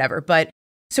than or whatever. But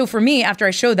so for me, after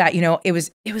I showed that, it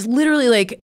was literally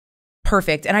like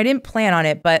perfect, and I didn't plan on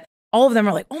it, but all of them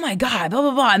are like, oh my God, blah,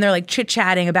 blah, blah. And they're like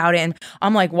chit-chatting about it. And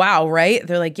I'm like, wow, right?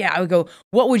 They're like, yeah. I would go,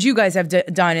 what would you guys have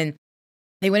done? And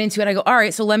they went into it. I go, all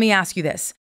right, so let me ask you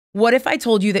this. What if I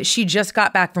told you that she just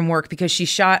got back from work because she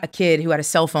shot a kid who had a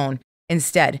cell phone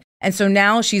instead? And so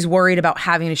now she's worried about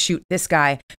having to shoot this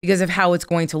guy because of how it's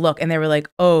going to look. And they were like,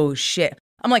 oh shit.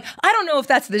 I'm like, I don't know if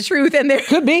that's the truth. And they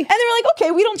could be. And they're like,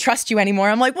 okay, we don't trust you anymore.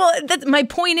 I'm like, well, my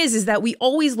point is that we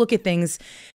always look at things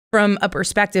from a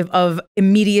perspective of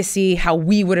immediacy, how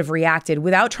we would have reacted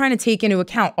without trying to take into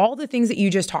account all the things that you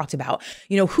just talked about,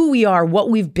 who we are, what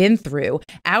we've been through,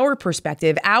 our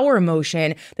perspective, our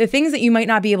emotion, the things that you might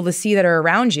not be able to see that are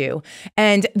around you.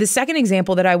 And the second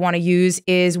example that I want to use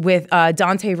is with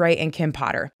Dante Wright and Kim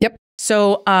Potter. Yep.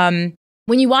 So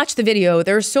when you watch the video,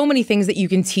 there are so many things that you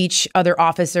can teach other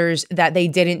officers that they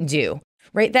didn't do.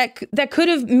 Right? That could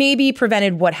have maybe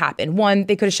prevented what happened. One,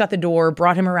 they could have shut the door,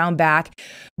 brought him around back,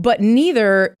 but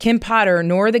neither Kim Potter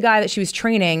nor the guy that she was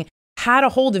training had a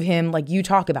hold of him like you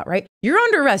talk about, right? You're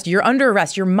under arrest,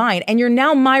 you're mine, and you're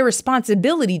now my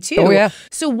responsibility too. Oh, yeah.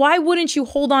 So why wouldn't you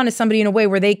hold on to somebody in a way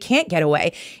where they can't get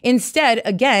away? Instead,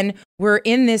 again, we're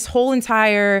in this whole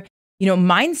entire,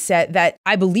 mindset that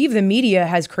I believe the media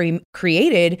has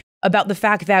created about the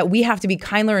fact that we have to be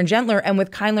kinder and gentler. And with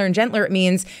kinder and gentler, it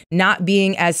means not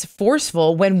being as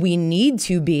forceful when we need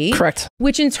to be. Correct.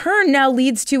 Which in turn now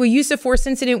leads to a use of force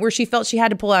incident where she felt she had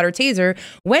to pull out her taser,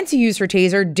 went to use her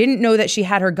taser, didn't know that she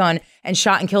had her gun, and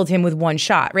shot and killed him with one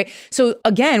shot, right? So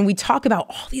again, we talk about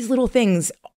all these little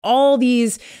things, all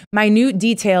these minute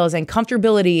details and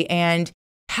comfortability and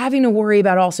having to worry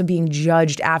about also being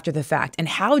judged after the fact. And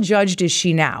how judged is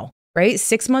she now, right?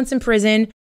 6 months in prison.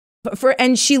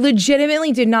 And she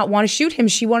legitimately did not want to shoot him.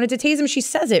 She wanted to tase him. She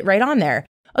says it right on there.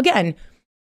 Again,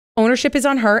 ownership is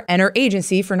on her and her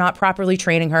agency for not properly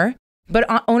training her, but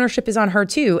ownership is on her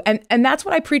too. And that's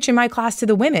what I preach in my class to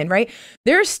the women, right?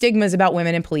 There are stigmas about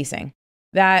women in policing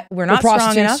that we're not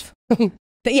strong enough.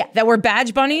 That we're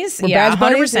badge bunnies. Badge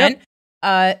bunnies, 100%.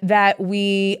 That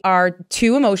we are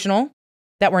too emotional,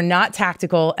 that we're not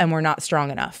tactical, and we're not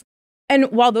strong enough. And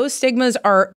while those stigmas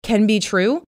can be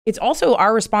true, it's also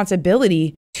our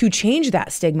responsibility to change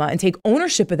that stigma and take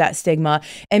ownership of that stigma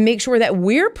and make sure that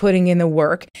we're putting in the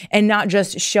work and not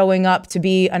just showing up to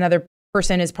be another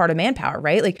person as part of manpower,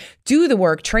 right? Like, do the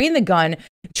work, train the gun,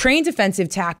 train defensive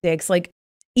tactics, like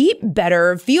eat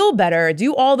better, feel better,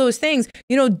 do all those things.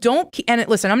 And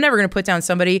listen, I'm never going to put down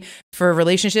somebody for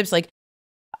relationships. Like,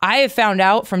 I have found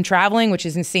out from traveling, which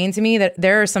is insane to me, that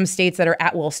there are some states that are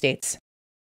at-will states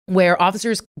where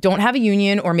officers don't have a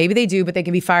union, or maybe they do, but they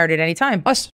can be fired at any time.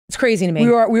 It's crazy to me.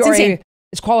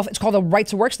 It's called a right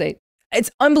to work state.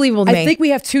 It's unbelievable to me. I think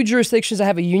we have 2 jurisdictions that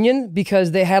have a union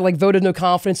because they had voted no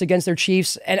confidence against their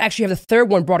chiefs, and actually have the third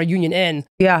one brought a union in.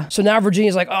 Yeah. So now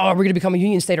Virginia's like, oh, are we going to become a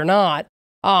union state or not?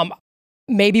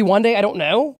 Maybe one day, I don't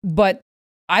know, but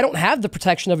I don't have the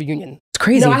protection of a union. It's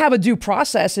crazy. I have a due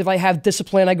process. If I have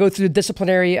discipline, I go through the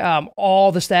disciplinary,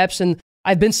 all the steps, and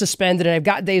I've been suspended and I've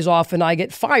got days off and I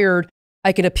get fired.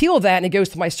 I can appeal that and it goes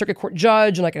to my circuit court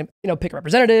judge and I can, pick a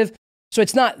representative. So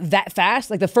it's not that fast.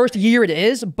 Like the first year it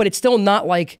is, but it's still not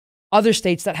like other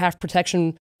states that have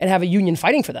protection and have a union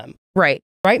fighting for them. Right.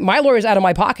 Right. My lawyer's out of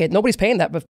my pocket. Nobody's paying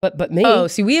that but me. Oh,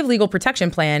 see, we have legal protection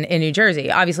plan in New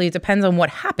Jersey. Obviously, it depends on what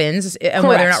happens and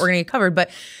whether or not we're going to get covered. But,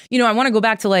 I want to go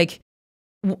back to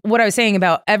what I was saying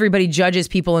about everybody judges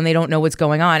people and they don't know what's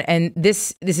going on. And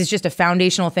this is just a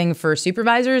foundational thing for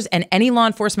supervisors and any law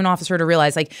enforcement officer to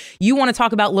realize, you want to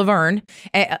talk about Laverne,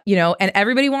 and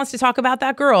everybody wants to talk about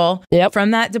that girl from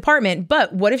that department.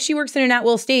 But what if she works in an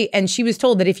at-will state and she was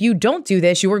told that if you don't do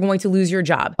this, you are going to lose your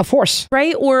job? Of course.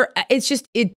 Right? Or it's just,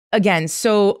 again,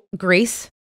 so grace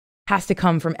has to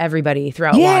come from everybody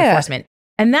throughout law enforcement.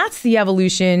 And that's the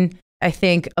evolution, I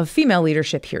think, of female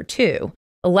leadership here too.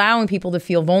 Allowing people to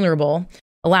feel vulnerable,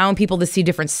 allowing people to see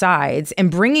different sides,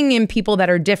 and bringing in people that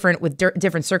are different with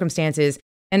different circumstances,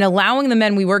 and allowing the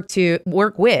men we work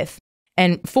with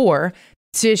and for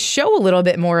to show a little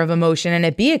bit more of emotion and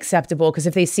it be acceptable. Because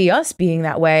if they see us being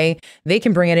that way, they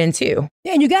can bring it in too.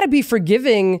 Yeah, and you got to be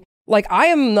forgiving. I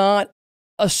am not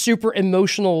a super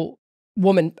emotional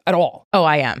woman at all. Oh,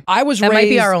 I am. That might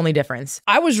be our only difference.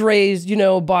 I was raised,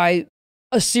 by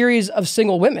a series of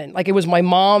single women. It was my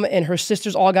mom and her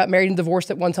sisters all got married and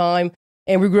divorced at one time.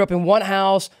 And we grew up in one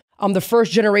house. I'm the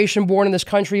first generation born in this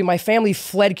country. My family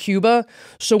fled Cuba.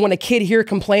 So when a kid here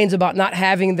complains about not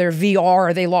having their VR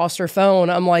or they lost their phone,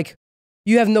 I'm like,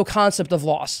 you have no concept of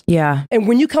loss. Yeah. And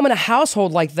when you come in a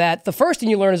household like that, the first thing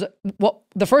you learn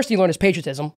is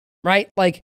patriotism, right?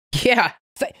 Yeah.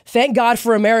 Thank God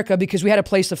for America because we had a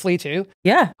place to flee to.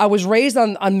 Yeah. I was raised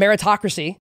on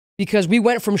meritocracy. Because we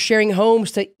went from sharing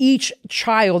homes to each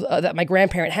child that my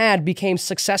grandparent had became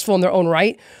successful in their own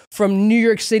right, from New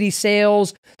York City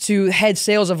sales to head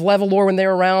sales of Levelor when they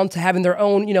were around to having their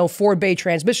own, Ford Bay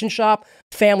transmission shop,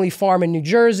 family farm in New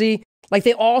Jersey.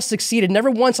 They all succeeded,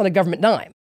 never once on a government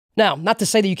dime. Now, not to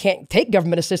say that you can't take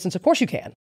government assistance, of course you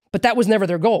can, but that was never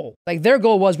their goal. Their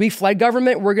goal was we fled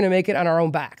government, we're going to make it on our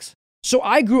own backs. So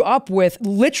I grew up with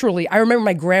literally, I remember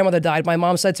my grandmother died. My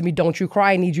mom said to me, don't you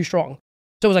cry, I need you strong.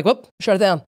 So I was like, whoop, shut it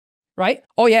down, right?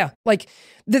 Oh yeah,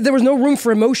 there was no room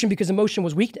for emotion because emotion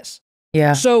was weakness.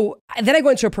 Yeah. So then I go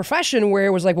into a profession where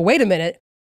it was well, wait a minute,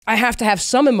 I have to have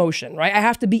some emotion, right? I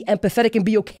have to be empathetic and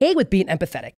be okay with being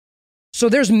empathetic. So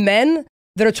there's men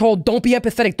that are told, don't be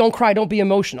empathetic, don't cry, don't be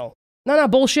emotional. No,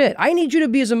 bullshit. I need you to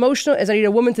be as emotional as I need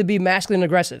a woman to be masculine and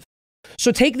aggressive.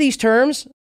 So take these terms,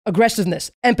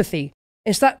 aggressiveness, empathy,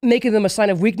 and stop making them a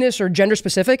sign of weakness or gender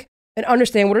specific and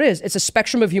understand what it is. It's a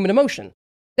spectrum of human emotion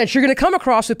that you're going to come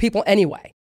across with people anyway.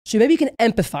 So maybe you can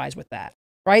empathize with that,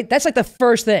 right? That's the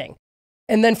first thing.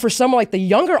 And then for some the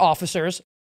younger officers,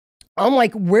 I'm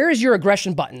where is your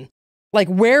aggression button?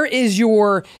 Where is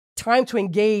your time to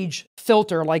engage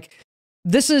filter?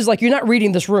 This is you're not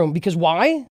reading this room because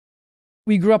why?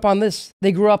 we grew up on this.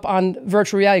 They grew up on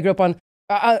virtual reality, grew up on,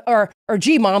 or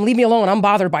gee, mom, leave me alone. I'm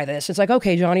bothered by this. It's like,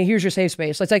 okay, Johnny, here's your safe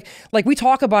space. It's like we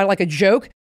talk about it like a joke,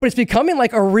 but it's becoming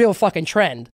like a real fucking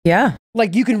trend. Yeah.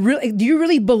 Like do you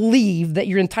really believe that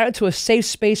you're entitled to a safe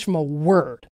space from a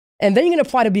word? And then you're going to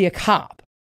apply to be a cop.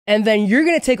 And then you're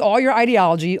going to take all your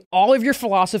ideology, all of your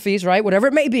philosophies, right? Whatever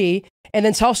it may be, and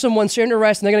then tell someone you're under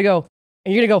arrest and they're going to go,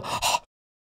 and you're going to go, oh,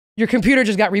 your computer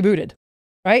just got rebooted,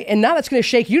 right? And now that's going to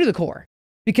shake you to the core.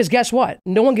 Because guess what?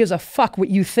 No one gives a fuck what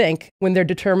you think when they're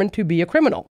determined to be a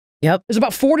criminal. Yep. There's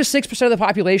about 4 to 6% of the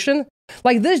population.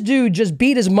 Like this dude just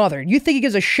beat his mother. You think he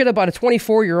gives a shit about a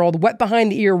 24-year-old wet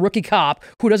behind the ear rookie cop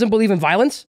who doesn't believe in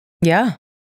violence? Yeah.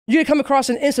 You're going to come across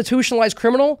an institutionalized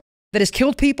criminal that has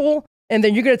killed people, and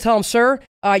then you're going to tell him, sir,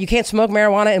 you can't smoke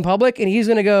marijuana in public, and he's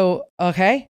going to go,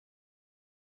 okay.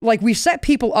 Like we set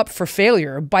people up for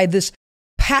failure by this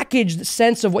packaged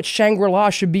sense of what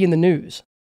Shangri-La should be in the news,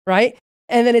 right?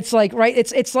 And then it's like, right,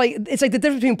 it's like the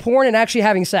difference between porn and actually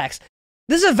having sex.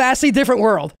 This is a vastly different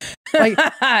world. Like,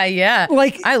 yeah.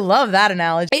 Like I love that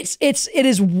analogy. It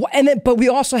is, and then, but we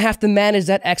also have to manage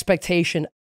that expectation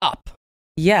up.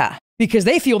 Yeah. Because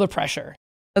they feel the pressure.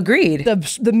 Agreed.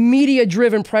 The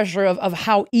media-driven pressure of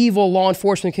how evil law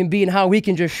enforcement can be and how we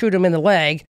can just shoot them in the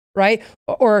leg, right?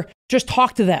 Or just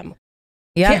talk to them.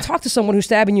 Yeah. You can't talk to someone who's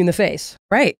stabbing you in the face.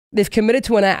 Right. They've committed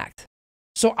to an act.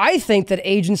 So I think that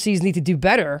agencies need to do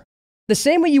better. The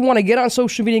same way you want to get on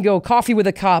social media and go coffee with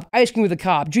a cop, ice cream with a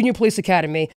cop, junior police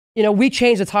academy, we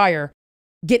changed the tire.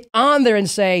 Get on there and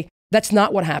say, that's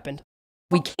not what happened.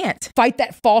 We can't. Fight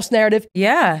that false narrative.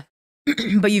 Yeah.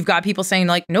 But you've got people saying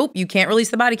like, nope, you can't release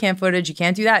the body cam footage. You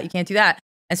can't do that. You can't do that.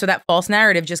 And so that false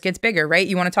narrative just gets bigger, right?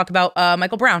 You want to talk about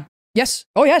Michael Brown. Yes.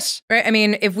 Oh, yes. Right. I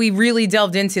mean, if we really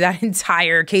delved into that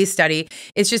entire case study,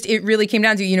 it really came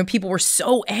down to, people were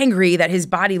so angry that his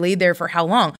body laid there for how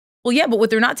long? Well, yeah, but what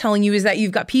they're not telling you is that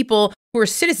you've got people who are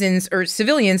citizens or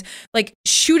civilians like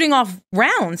shooting off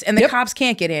rounds and the cops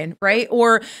can't get in, right?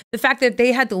 Or the fact that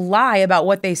they had to lie about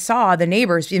what they saw, the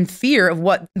neighbors, in fear of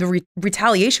what the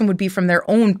retaliation would be from their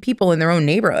own people in their own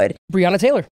neighborhood. Breonna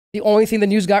Taylor. The only thing the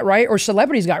news got right or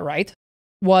celebrities got right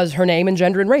was her name and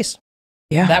gender and race.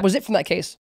 Yeah. That was it from that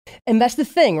case. And that's the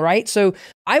thing, right? So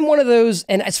I'm one of those,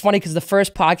 and it's funny because the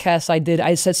first podcast I did,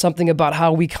 I said something about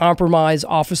how we compromise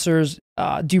officers'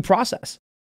 due process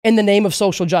in the name of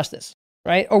social justice,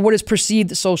 right? Or what is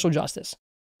perceived as social justice.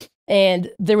 And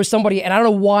there was somebody, and I don't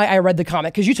know why I read the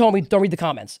comment, because you told me don't read the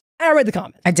comments. I read the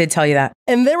comments. I did tell you that.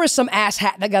 And there was some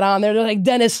asshat that got on there. They're like,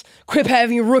 Dennis, quit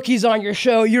having rookies on your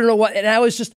show. You don't know what. And I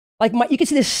was just like, you could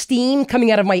see the steam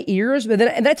coming out of my ears. But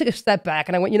then I took a step back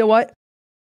and I went, you know what?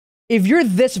 If you're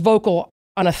this vocal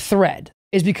on a thread,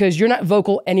 is because you're not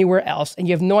vocal anywhere else and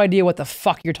you have no idea what the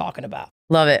fuck you're talking about.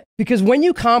 Love it. Because when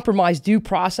you compromise due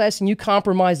process and you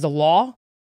compromise the law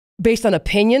based on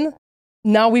opinion,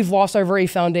 now we've lost our very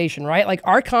foundation, right? Like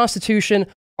our Constitution,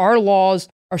 our laws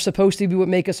are supposed to be what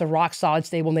make us a rock solid,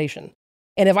 stable nation.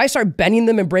 And if I start bending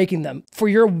them and breaking them for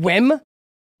your whim,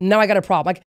 now I got a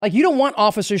problem. Like you don't want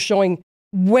officers showing,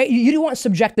 you don't want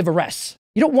subjective arrests.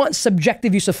 You don't want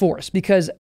subjective use of force because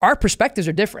our perspectives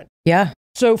are different. Yeah.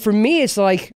 So for me, it's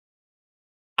like,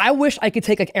 I wish I could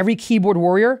take like every keyboard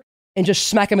warrior and just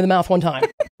smack him in the mouth one time,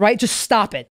 right? Just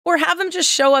stop it. Or have them just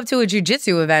show up to a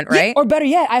jiu-jitsu event, right? Yeah, or better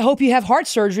yet, I hope you have heart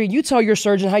surgery and you tell your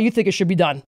surgeon how you think it should be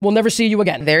done. We'll never see you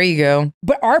again. There you go.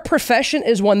 But our profession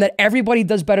is one that everybody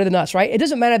does better than us, right? It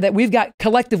doesn't matter that we've got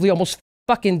collectively almost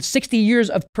fucking 60 years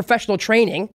of professional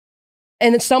training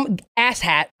and then some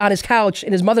asshat on his couch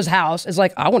in his mother's house is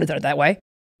like, I want to do it that way.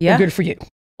 Yeah. Well, good for you.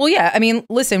 Well, yeah. I mean,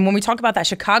 listen, when we talk about that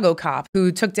Chicago cop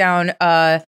who took down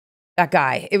that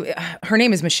guy, her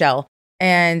name is Michelle.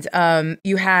 And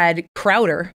you had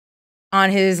Crowder on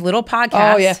his little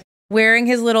podcast wearing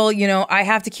his little, I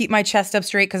have to keep my chest up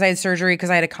straight because I had surgery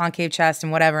because I had a concave chest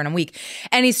and whatever, and I'm weak.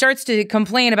 And he starts to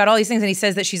complain about all these things. And he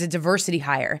says that she's a diversity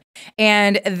hire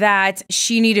and that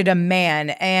she needed a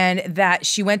man and that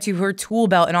she went to her tool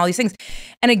belt and all these things.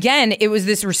 And again, it was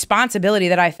this responsibility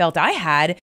that I felt I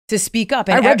had to speak up.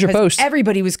 And I read your post.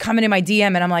 Everybody was coming in my DM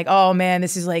and I'm like, oh man,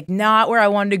 this is like not where I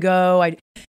wanted to go. And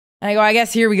I go, I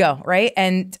guess here we go, right?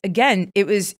 And again,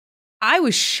 I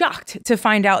was shocked to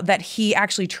find out that he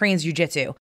actually trains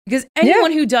jiu-jitsu because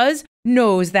anyone who does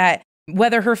knows that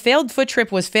whether her failed foot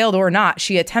trip was failed or not,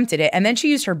 she attempted it. And then she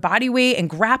used her body weight and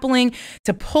grappling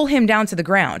to pull him down to the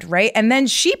ground, right? And then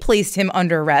she placed him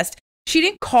under arrest. She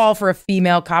didn't call for a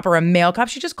female cop or a male cop.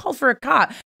 She just called for a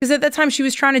cop because at that time she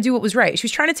was trying to do what was right. She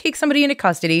was trying to take somebody into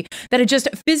custody that had just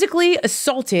physically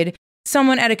assaulted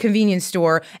someone at a convenience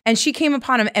store, and she came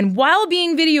upon him. And while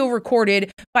being video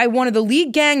recorded by one of the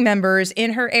lead gang members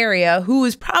in her area, who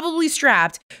was probably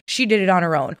strapped, she did it on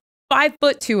her own.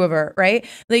 5'2" of her, right?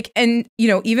 Like, and you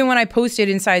know, even when I posted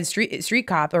inside Street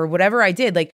Cop or whatever I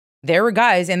did, like, there were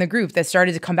guys in the group that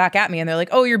started to come back at me, and they're like,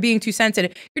 "Oh, you're being too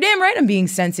sensitive." You're damn right I'm being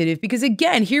sensitive, because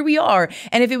again, here we are.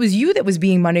 And if it was you that was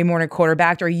being Monday morning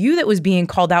quarterbacked, or you that was being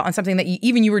called out on something that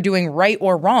you were doing right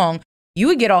or wrong, you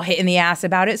would get all hit in the ass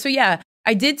about it. So yeah,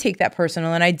 I did take that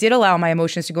personal, and I did allow my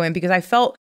emotions to go in, because I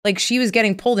felt like she was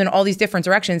getting pulled in all these different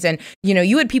directions. And, you know,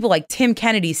 you had people like Tim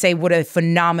Kennedy say what a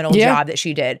phenomenal job that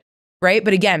she did. Right.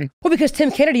 But again, well, because Tim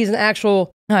Kennedy is an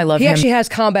actual, I love him. He actually has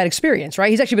combat experience,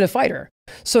 right? He's actually been a fighter.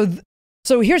 So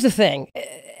here's the thing.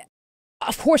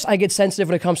 Of course, I get sensitive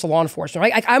when it comes to law enforcement,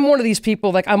 right? I'm one of these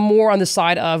people, like, I'm more on the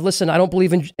side of, listen, I don't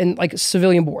believe in like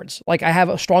civilian boards. Like, I have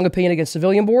a strong opinion against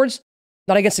civilian boards,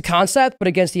 not against the concept, but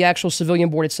against the actual civilian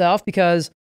board itself,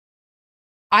 because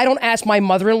I don't ask my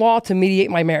mother-in-law to mediate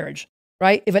my marriage,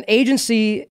 right? If an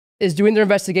agency is doing their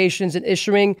investigations and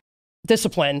issuing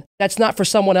discipline, that's not for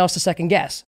someone else to second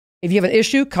guess. If you have an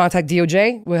issue, contact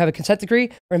DOJ, we'll have a consent decree,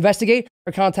 or investigate,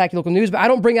 or contact local news. But I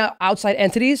don't bring out outside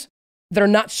entities that are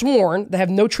not sworn, that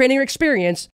have no training or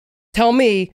experience, tell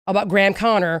me about Graham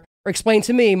Connor, or explain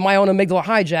to me my own amygdala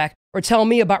hijack, or tell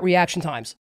me about reaction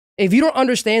times. If you don't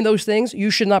understand those things, you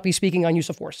should not be speaking on use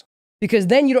of force, because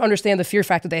then you don't understand the fear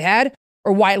factor they had,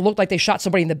 or why it looked like they shot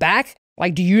somebody in the back.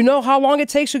 Like, do you know how long it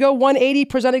takes to go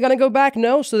 180% going to go back?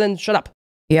 No? So then shut up.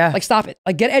 Yeah. Like, stop it.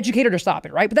 Like, get educated or stop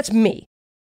it, right? But that's me.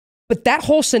 But that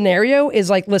whole scenario is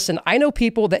like, listen, I know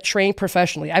people that train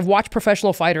professionally. I've watched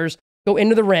professional fighters go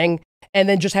into the ring and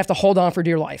then just have to hold on for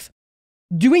dear life.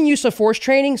 Doing use of force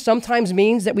training sometimes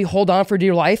means that we hold on for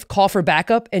dear life, call for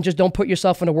backup, and just don't put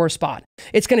yourself in a worse spot.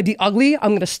 It's going to be ugly.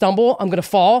 I'm going to stumble. I'm going to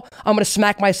fall. I'm going to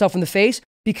smack myself in the face,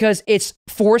 because it's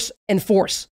force and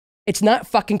force. It's not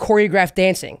fucking choreographed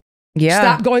dancing. Yeah.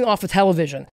 Stop going off of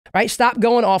television, right? Stop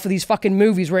going off of these fucking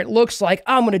movies where it looks like,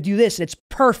 oh, I'm going to do this and it's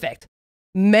perfect.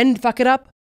 Men fuck it up,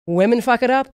 women fuck it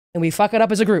up, and we fuck it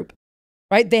up as a group,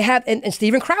 right? They have, and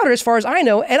Steven Crowder, as far as I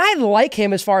know, and I like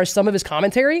him as far as some of his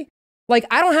commentary. Like,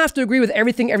 I don't have to agree with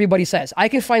everything everybody says. I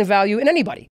can find value in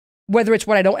anybody, whether it's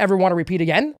what I don't ever want to repeat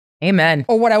again. Amen.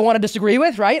 Or what I want to disagree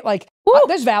with, right? Like,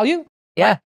 there's value. Yeah.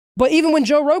 Right? But even when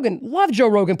Joe Rogan, love Joe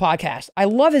Rogan podcast. I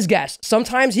love his guests.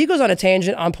 Sometimes he goes on a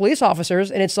tangent on police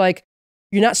officers, and it's like,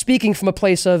 you're not speaking from a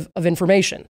place of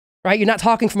information, right? You're not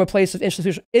talking from a place of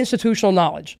institutional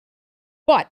knowledge.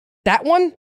 But that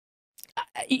one,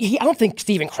 I don't think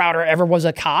Steven Crowder ever was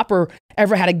a cop, or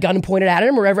ever had a gun pointed at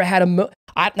him, or ever had not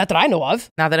that I know of.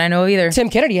 Not that I know either. Tim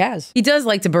Kennedy has. He does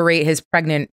like to berate his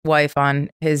pregnant wife on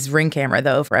his Ring camera,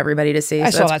 though, for everybody to see. I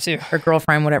saw that too. Her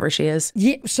girlfriend, whatever she is.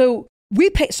 Yeah, so we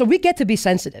get to be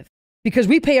sensitive, because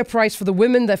we pay a price for the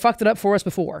women that fucked it up for us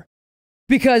before.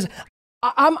 Because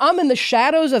I'm in the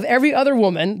shadows of every other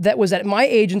woman that was at my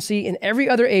agency and every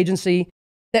other agency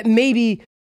that maybe,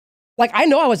 like,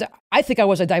 I think I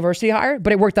was a diversity hire,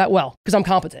 but it worked out well because I'm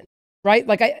competent, right?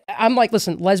 Like, I'm like,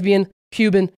 listen, lesbian,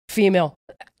 Cuban, female,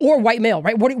 or white male,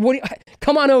 right?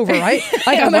 Come on over, right?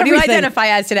 Like, what do you identify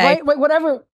as today? Right,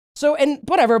 whatever. So, and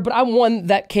whatever, but I'm one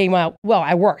that came out, well,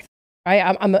 I worked,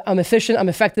 right? I'm efficient, I'm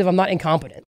effective, I'm not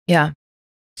incompetent. Yeah.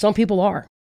 Some people are.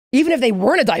 Even if they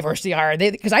weren't a diversity hire,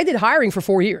 because I did hiring for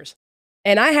 4 years.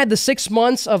 And I had the 6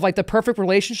 months of like the perfect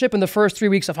relationship in the first 3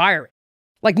 weeks of hiring.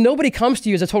 Like, nobody comes to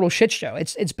you as a total shit show.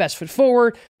 It's best foot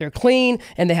forward, they're clean,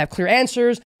 and they have clear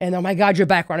answers, and oh my God, your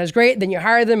background is great. Then you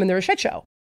hire them and they're a shit show.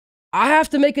 I have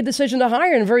to make a decision to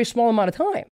hire in a very small amount of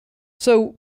time.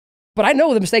 So, but I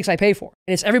know the mistakes I pay for.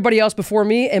 And it's everybody else before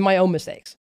me and my own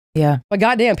mistakes. Yeah. But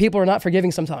goddamn, people are not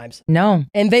forgiving sometimes. No.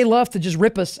 And they love to just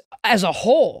rip us as a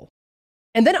whole.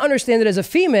 And then understand that as a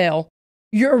female,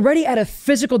 you're already at a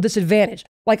physical disadvantage.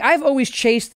 Like, I've always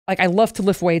chased, like, I love to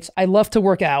lift weights. I love to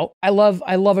work out. I love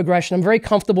aggression. I'm very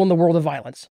comfortable in the world of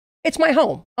violence. It's my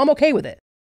home. I'm okay with it.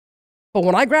 But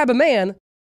when I grab a man,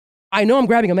 I know I'm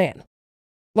grabbing a man.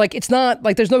 Like, it's not,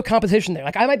 like, there's no competition there.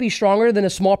 Like, I might be stronger than a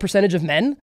small percentage of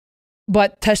men,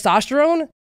 but testosterone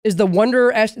is the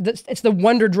wonder, it's the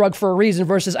wonder drug for a reason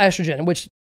versus estrogen, which,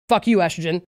 fuck you,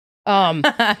 estrogen.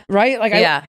 Right? Like,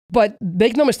 yeah. But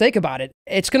make no mistake about it,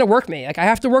 it's going to work me. Like, I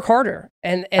have to work harder,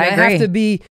 and I agree. have to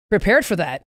be prepared for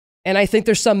that. And I think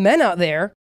there's some men out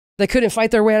there that couldn't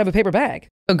fight their way out of a paper bag.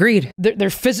 Agreed. Their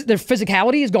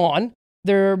physicality is gone.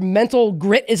 Their mental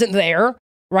grit isn't there,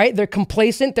 right? They're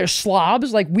complacent. They're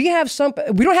slobs. Like, we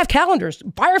don't have calendars.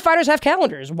 Firefighters have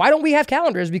calendars. Why don't we have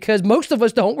calendars? Because most of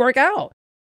us don't work out.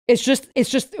 It's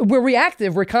just we're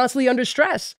reactive. We're constantly under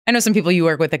stress. I know some people you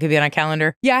work with that could be on a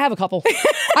calendar. Yeah, I have a couple.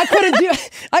 I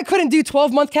couldn't do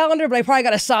 12-month calendar, but I probably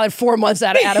got a solid 4 months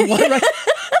out of one. Right?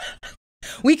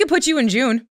 We could put you in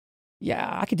June.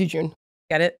 Yeah, I could do June.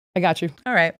 Get it? I got you.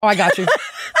 All right. Oh, I got you.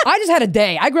 I just had a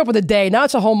day. I grew up with a day. Now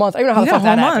it's a whole month. I don't know how the fuck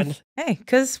that happened. Hey,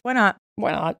 because why not?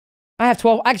 Why not? I have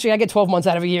 12. Actually, I get 12 months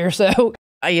out of a year. So,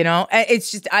 you know,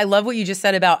 it's just, I love what you just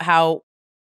said about how,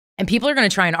 and people are going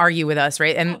to try and argue with us,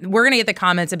 right? And we're going to get the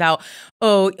comments about,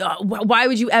 why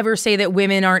would you ever say that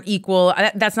women aren't equal?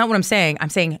 That's not what I'm saying. I'm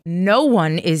saying no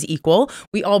one is equal.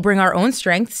 We all bring our own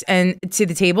strengths and to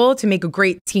the table to make a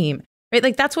great team, right?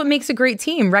 Like that's what makes a great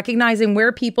team, recognizing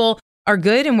where people are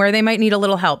good and where they might need a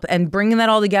little help and bringing that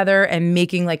all together and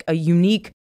making like a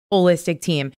unique, holistic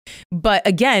team. But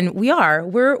again, we are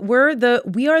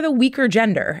the weaker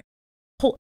gender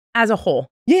as a whole.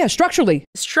 Yeah, structurally.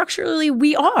 Structurally,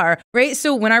 we are, right?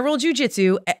 So when I roll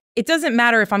jujitsu, it doesn't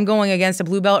matter if I'm going against a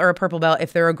blue belt or a purple belt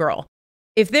if they're a girl.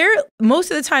 If they're,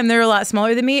 most of the time, they're a lot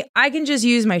smaller than me, I can just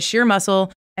use my sheer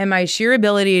muscle and my sheer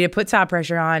ability to put top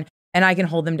pressure on, and I can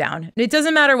hold them down. It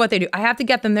doesn't matter what they do. I have to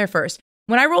get them there first.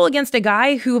 When I roll against a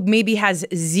guy who maybe has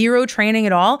zero training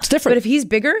at all, it's different. But if he's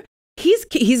bigger,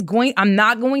 I'm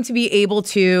not going to be able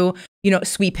to,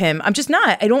 sweep him. I'm just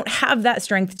not. I don't have that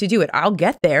strength to do it. I'll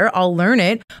get there. I'll learn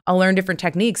it. I'll learn different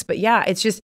techniques. But yeah,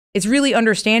 it's really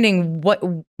understanding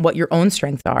what your own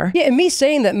strengths are. Yeah, and me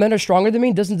saying that men are stronger than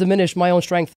me doesn't diminish my own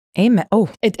strength. Amen. Oh,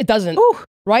 it doesn't. Ooh.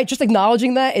 Right? Just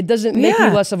acknowledging that, it doesn't make me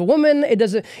less of a woman. It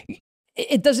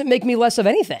doesn't make me less of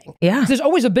anything. Yeah. There's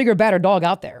always a bigger, badder dog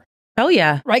out there. Oh,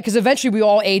 yeah. Right? Because eventually we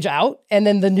all age out and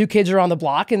then the new kids are on the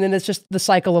block and then it's just the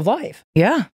cycle of life.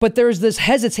 Yeah. But there's this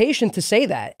hesitation to say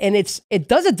that. And it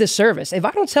does a disservice. If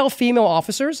I don't tell female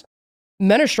officers,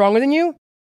 men are stronger than you,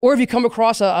 or if you come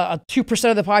across a 2%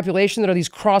 of the population that are these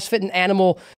CrossFit and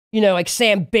animal, like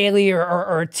Sam Bailey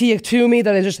or Tia Toomey,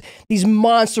 that are just these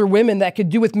monster women that could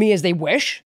do with me as they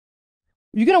wish,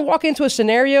 you're going to walk into a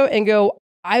scenario and go,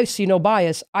 I see no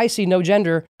bias. I see no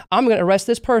gender. I'm going to arrest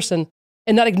this person.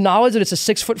 And not acknowledge that it's a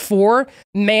 6'4"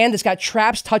 man that's got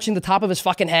traps touching the top of his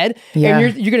fucking head,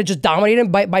 and you're going to just dominate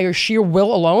him by your sheer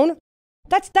will alone.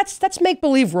 That's make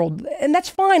believe world, and that's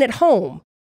fine at home,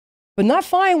 but not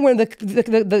fine when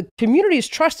the community is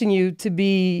trusting you to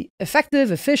be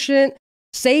effective, efficient,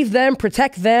 save them,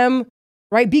 protect them,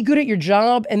 right? Be good at your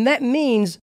job, and that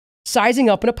means sizing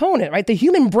up an opponent, right? The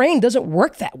human brain doesn't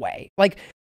work that way. Like,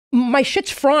 my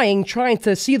shit's frying trying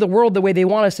to see the world the way they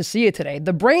want us to see it today.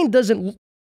 The brain doesn't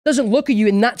look at you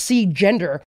and not see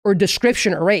gender or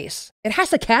description or race. It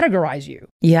has to categorize you.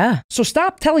 Yeah. So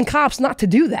stop telling cops not to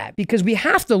do that, because we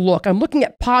have to look. I'm looking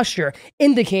at posture,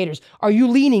 indicators. Are you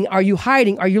leaning? Are you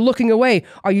hiding? Are you looking away?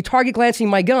 Are you target glancing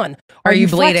my gun? Are you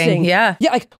bleeding? Flexing? Yeah.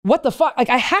 Yeah, like what the fuck? Like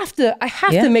I have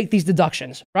to make these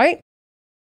deductions, right?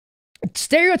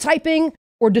 Stereotyping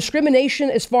or discrimination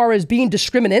as far as being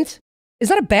discriminant is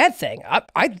not a bad thing.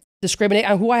 I discriminate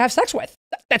on who I have sex with.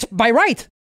 That's by right?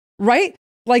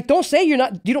 Like, don't say you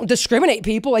don't discriminate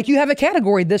people. Like, you have a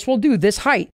category. This will do, this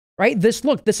height, right? This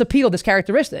look, this appeal, this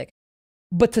characteristic.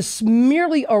 But to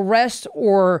merely arrest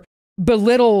or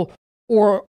belittle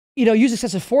or, use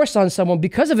excessive force on someone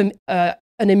because of an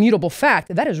immutable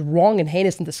fact, that is wrong and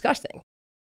heinous and disgusting.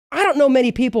 I don't know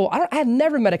many people. I have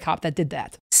never met a cop that did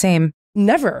that. Same.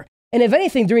 Never. And if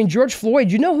anything, during George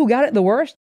Floyd, you know who got it the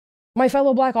worst? My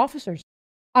fellow black officers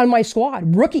on my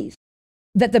squad, rookies.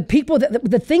 That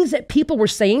the things that people were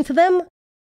saying to them,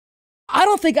 I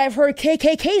don't think I've heard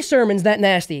KKK sermons that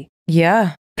nasty.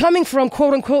 Yeah. Coming from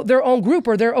quote unquote their own group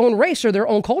or their own race or their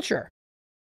own culture.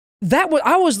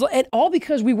 And all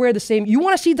because we wear the same. You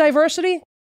want to see diversity?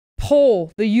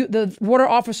 Poll the water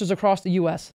officers across the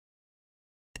U.S.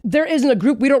 There isn't a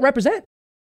group we don't represent,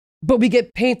 but we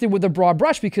get painted with a broad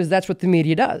brush because that's what the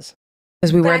media does.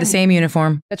 Because we wear the same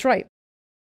uniform. That's right.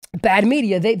 Bad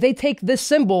media. They take this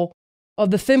symbol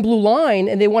of the thin blue line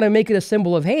and they want to make it a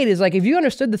symbol of hate. It's like, if you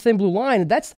understood the thin blue line,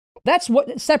 that's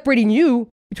what's separating you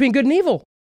between good and evil.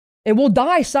 And we'll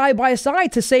die side by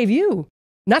side to save you,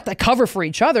 not to cover for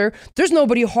each other. There's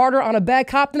nobody harder on a bad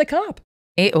cop than a cop.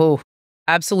 Oh,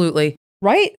 absolutely.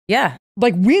 Right? Yeah.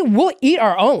 Like, we will eat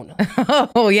our own.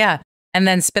 Oh, yeah. And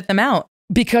then spit them out.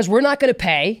 Because we're not going to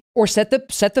pay or set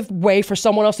the way for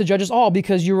someone else to judge us all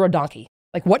because you were a donkey.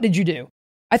 Like, what did you do?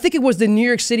 I think it was the New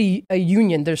York City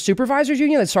union, their supervisors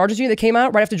union, the sergeants union that came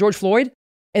out right after George Floyd,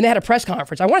 and they had a press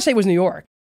conference. I want to say it was New York.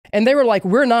 And they were like,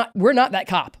 we're not that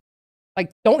cop. Like,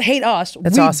 don't hate us.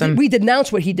 That's awesome. We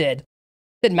denounced what he did.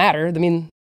 Didn't matter. I mean,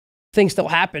 things still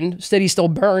happened. City still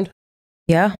burned.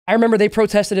 Yeah. I remember they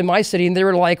protested in my city and they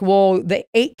were like, well, the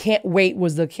 8 can't wait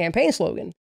was the campaign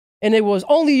slogan. and it was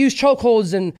only use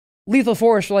chokeholds and lethal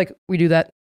force. We're like, we do that.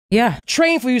 Yeah.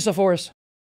 Train for use of force.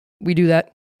 We do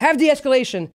that. Have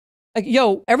de-escalation. Like,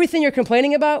 yo, everything you're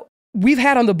complaining about, we've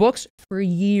had on the books for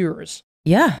years.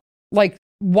 Yeah. Like,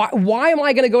 why am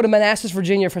I going to go to Manassas,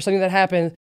 Virginia for something that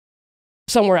happened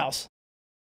somewhere else?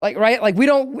 Like, right? Like, we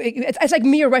don't, it's like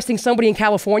me arresting somebody in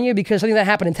California because something that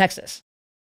happened in Texas.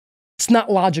 It's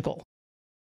not logical.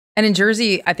 And in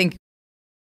Jersey, I think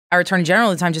our attorney general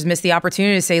at the time just missed the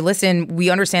opportunity to say, listen, we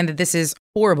understand that this is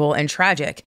horrible and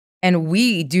tragic, and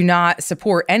we do not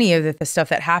support any of the stuff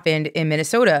that happened in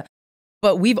Minnesota.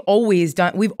 But we've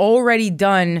already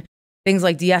done things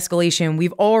like de-escalation.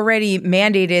 We've already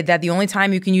mandated that the only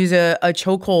time you can use a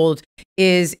chokehold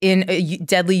is in a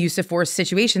deadly use of force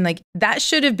situation. Like, that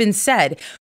should have been said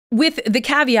with the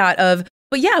caveat of,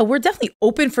 but yeah, we're definitely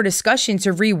open for discussion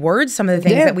to reword some of the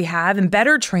things that we have and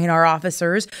better train our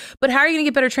officers. But how are you going to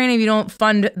get better training if you don't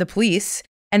fund the police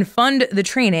and fund the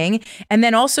training and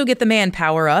then also get the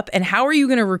manpower up? And how are you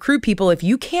going to recruit people if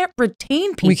you can't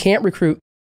retain people? We can't recruit.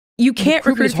 You can't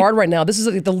recruit. It's hard right now. This is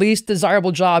like the least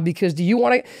desirable job because do you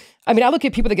want to? I mean, I look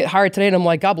at people that get hired today and I'm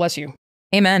like, God bless you.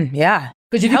 Amen. Yeah.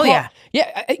 Because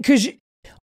because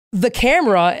the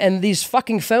camera and these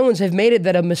fucking phones have made it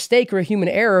that a mistake or a human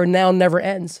error now never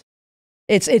ends.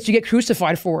 It's you get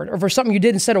crucified for it or for something you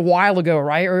did and said a while ago,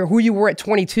 right? Or who you were at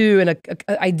 22 and an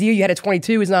idea you had at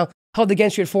 22 is now held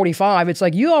against you at 45. It's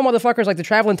like, you all motherfuckers like to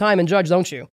travel in time and judge,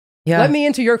 don't you? Yeah. Let me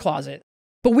into your closet.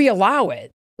 But we allow it,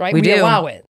 right? We allow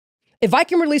it. If I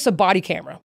can release a body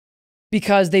camera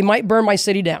because they might burn my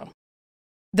city down,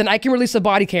 then I can release a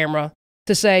body camera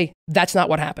to say that's not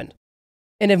what happened.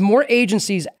 And if more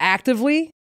agencies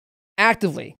actively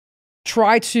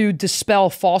try to dispel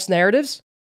false narratives,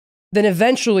 then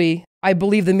eventually I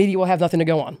believe the media will have nothing to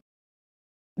go on.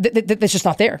 That's just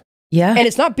not there. Yeah. And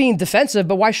it's not being defensive,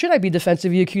 but why should I be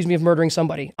defensive? You accuse me of murdering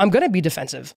somebody. I'm going to be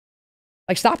defensive.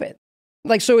 Like, stop it.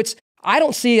 Like, so I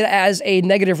don't see it as a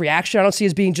negative reaction. I don't see it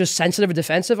as being just sensitive or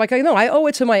defensive. Like, I owe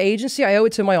it to my agency. I owe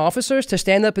it to my officers to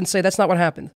stand up and say, that's not what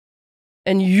happened.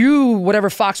 And you,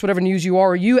 whatever Fox, whatever news you are,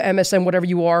 or you, MSN, whatever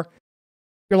you are,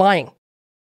 you're lying.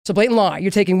 It's a blatant lie. You're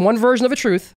taking one version of a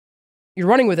truth, you're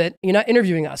running with it, you're not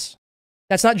interviewing us.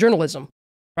 That's not journalism,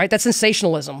 right? That's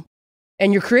sensationalism.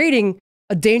 And you're creating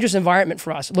a dangerous environment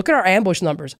for us. Look at our ambush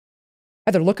numbers.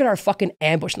 Heather, look at our fucking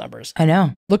ambush numbers. I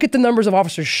know. Look at the numbers of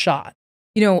officers shot.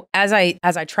 You know, as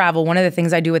I travel, one of the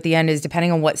things I do at the end is,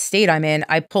 depending on what state I'm in,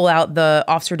 I pull out the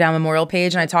Officer Down Memorial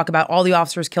page and I talk about all the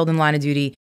officers killed in line of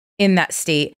duty in that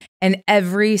state, and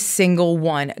every single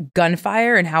one,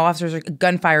 gunfire and how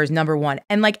gunfire is number one,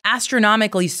 and like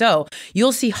astronomically so.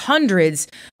 You'll see hundreds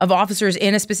of officers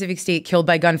in a specific state killed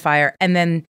by gunfire, and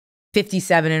then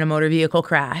 57 in a motor vehicle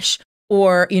crash,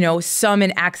 or, you know, some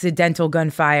in accidental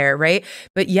gunfire, right?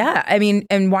 But yeah, I mean,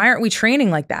 and why aren't we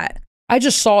training like that? I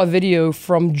just saw a video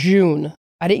from June.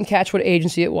 I didn't catch what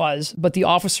agency it was, but the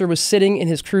officer was sitting in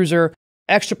his cruiser,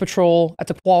 extra patrol at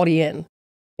the Quality Inn.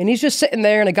 And he's just sitting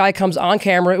there, and a guy comes on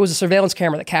camera. It was a surveillance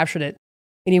camera that captured it.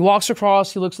 And he walks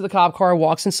across, he looks at the cop car,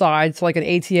 walks inside to like an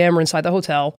ATM or inside the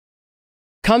hotel,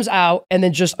 comes out, and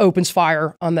then just opens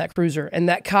fire on that cruiser. And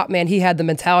that cop, man, he had the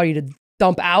mentality to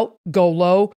dump out, go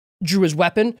low, drew his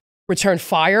weapon, returned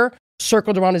fire,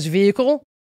 circled around his vehicle,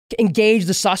 engaged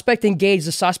the suspect,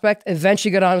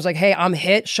 eventually got on and was like, hey, I'm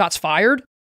hit, shots fired,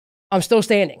 I'm still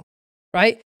standing,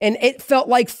 right? And it felt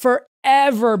like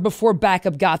forever before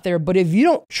backup got there. But if you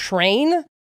don't train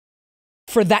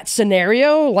for that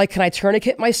scenario, like, can I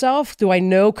tourniquet myself? Do I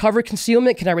know cover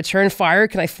concealment? Can I return fire?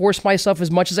 Can I force myself as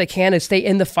much as I can to stay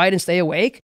in the fight and stay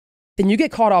awake? Then you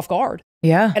get caught off guard.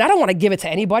 Yeah. And I don't want to give it to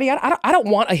anybody. I don't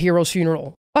want a hero's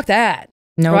funeral. Fuck that.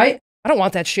 No. Right? I don't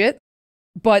want that shit.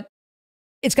 But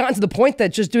it's gotten to the point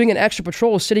that just doing an extra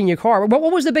patrol, sitting in your car. What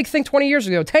was the big thing 20 years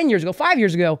ago, 10 years ago, 5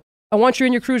 years ago? I want you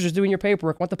in your cruisers doing your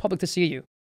paperwork. I want the public to see you.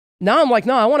 Now I'm like,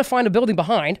 no, I want to find a building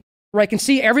behind where I can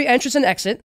see every entrance and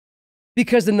exit,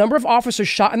 because the number of officers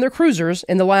shot in their cruisers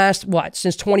in the last,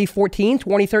 since 2014,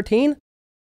 2013,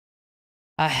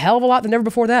 a hell of a lot than ever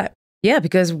before that. Yeah,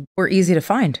 because we're easy to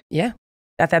find. Yeah.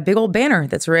 Got that big old banner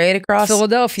that's right across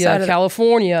Philadelphia,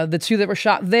 California, the two that were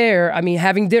shot there. I mean,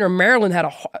 having dinner. Maryland had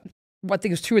I think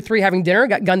it was 2 or 3 having dinner,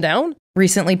 got gunned down.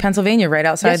 Recently, Pennsylvania, right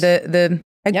outside the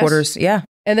headquarters. Yes. Yeah.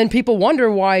 And then people wonder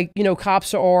why,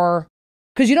 cops are,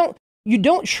 because you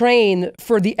don't train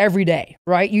for the everyday,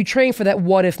 right? You train for that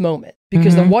what if moment,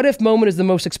 because the what if moment is the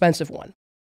most expensive one.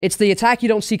 It's the attack you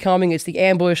don't see coming. It's the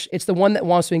ambush. It's the one that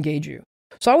wants to engage you.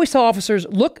 So I always tell officers,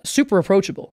 look super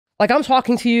approachable. Like, I'm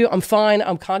talking to you, I'm fine,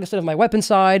 I'm cognizant of my weapon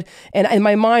side, and in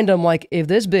my mind, I'm like, if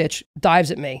this bitch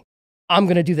dives at me, I'm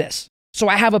going to do this. So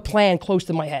I have a plan close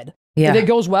to my head. Yeah. If it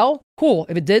goes well, cool.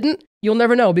 If it didn't, you'll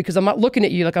never know because I'm not looking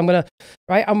at you like I'm going to,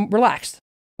 right? I'm relaxed.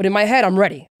 But in my head, I'm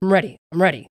ready. I'm ready. I'm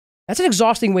ready. That's an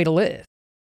exhausting way to live.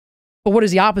 But what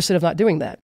is the opposite of not doing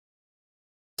that?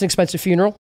 It's an expensive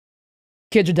funeral.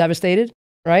 Kids are devastated,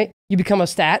 right? You become a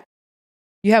stat.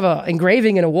 You have an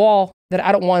engraving in a wall that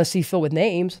I don't want to see filled with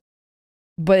names.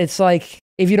 But it's like,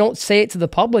 if you don't say it to the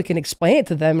public and explain it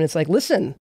to them, and it's like,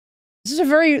 listen, this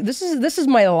is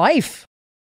my life.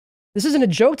 This isn't a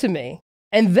joke to me.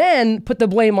 And then put the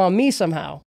blame on me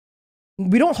somehow.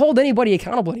 We don't hold anybody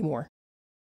accountable anymore.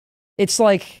 It's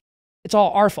like, it's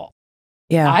all our fault.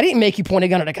 Yeah. I didn't make you point a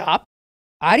gun at a cop.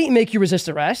 I didn't make you resist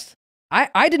arrest. I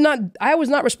was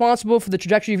not responsible for the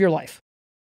trajectory of your life.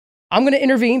 I'm going to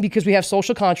intervene because we have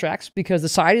social contracts, because the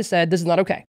society said this is not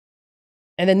okay.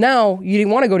 And then now you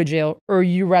didn't want to go to jail, or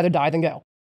you rather die than go.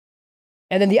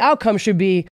 And then the outcome should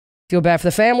be, feel bad for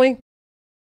the family,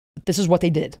 but this is what they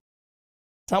did.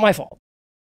 It's not my fault.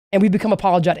 And we become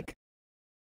apologetic.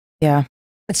 Yeah.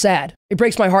 It's sad. It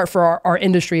breaks my heart for our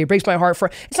industry. It breaks my heart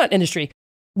for, it's not industry.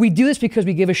 We do this because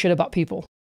we give a shit about people.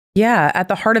 Yeah, at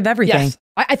the heart of everything. Yes.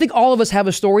 I think all of us have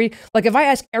a story. Like if I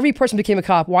ask every person who became a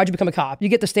cop, why'd you become a cop? You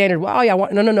get the standard, well, oh yeah,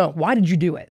 no. Why did you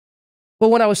do it? Well,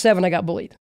 when I was 7, I got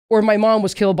bullied. Or my mom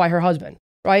was killed by her husband,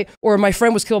 right? Or my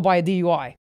friend was killed by a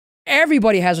DUI.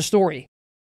 Everybody has a story.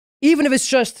 Even if it's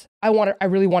just, I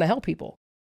really want to help people.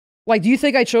 Like, do you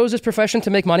think I chose this profession to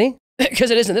make money?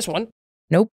 Because it isn't this one.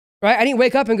 Nope. Right? I didn't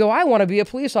wake up and go, I want to be a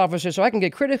police officer so I can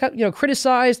get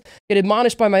criticized, get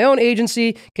admonished by my own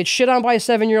agency, get shit on by a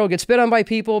 7-year-old, get spit on by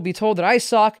people, be told that I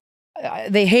suck,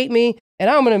 they hate me, and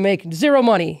I'm going to make zero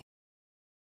money.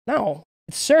 No,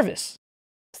 it's service.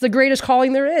 It's the greatest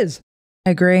calling there is. I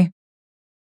agree.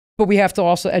 But we have to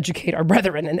also educate our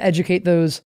brethren and educate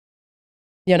those,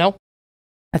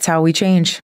 That's how we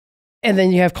change. And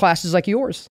then you have classes like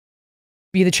yours.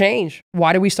 Be the change.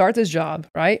 Why do we start this job,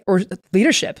 right? Or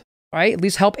leadership, right? At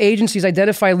least help agencies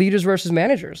identify leaders versus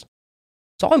managers.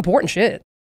 It's all important shit.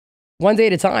 One day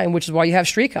at a time, which is why you have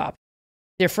street cop.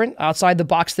 Different, outside the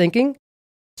box thinking.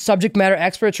 Subject matter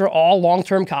experts are all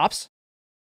long-term cops,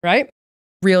 right?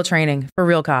 Real training for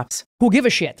real cops. Who give a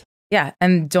shit. Yeah,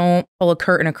 and don't pull a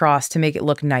curtain across to make it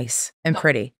look nice and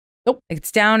pretty. Nope.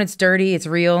 It's down, it's dirty, it's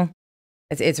real.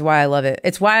 It's why I love it.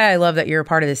 It's why I love that you're a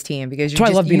part of this team, because I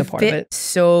love being a part of it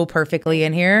so perfectly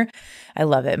in here. I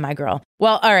love it, my girl.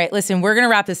 Well, all right, listen, we're going to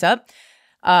wrap this up.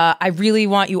 I really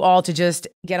want you all to just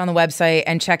get on the website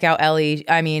and check out Ely.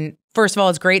 I mean, first of all,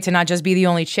 it's great to not just be the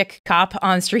only chick cop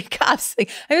on Street Cops. Like,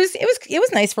 it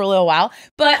was nice for a little while,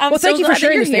 but I'm thank you for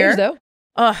sharing the stage, though.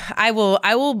 I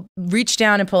will reach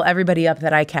down and pull everybody up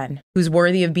that I can who's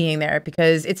worthy of being there,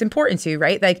 because it's important to,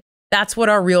 right? Like, that's what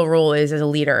our real role is as a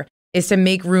leader, is to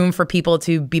make room for people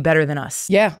to be better than us.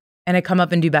 Yeah. And to come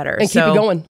up and do better. And keep it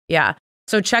going. Yeah.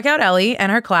 So check out Ely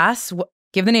and her class.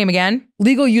 Give the name again.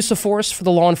 Legal use of force for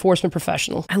the law enforcement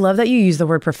professional. I love that you use the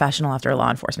word professional after law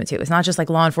enforcement too. It's not just like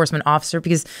law enforcement officer,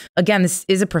 because again, this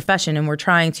is a profession and we're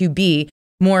trying to be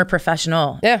more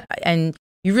professional. Yeah. And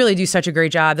you really do such a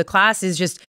great job. The class is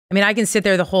just, I mean, I can sit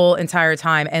there the whole entire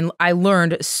time and I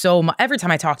learned so much. Every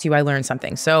time I talk to you, I learn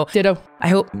something. So ditto.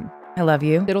 I love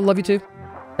you. Ditto, love you too.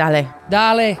 Dale.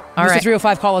 All right.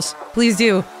 305, call us. Please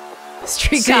do.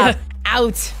 Street Cop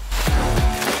out.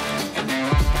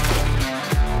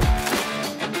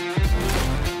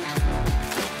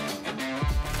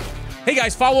 Hey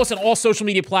guys, follow us on all social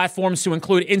media platforms to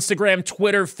include Instagram,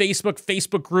 Twitter,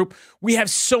 Facebook group. We have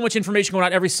so much information going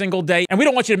out every single day, and we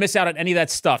don't want you to miss out on any of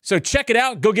that stuff. So check it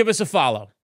out. Go give us a follow.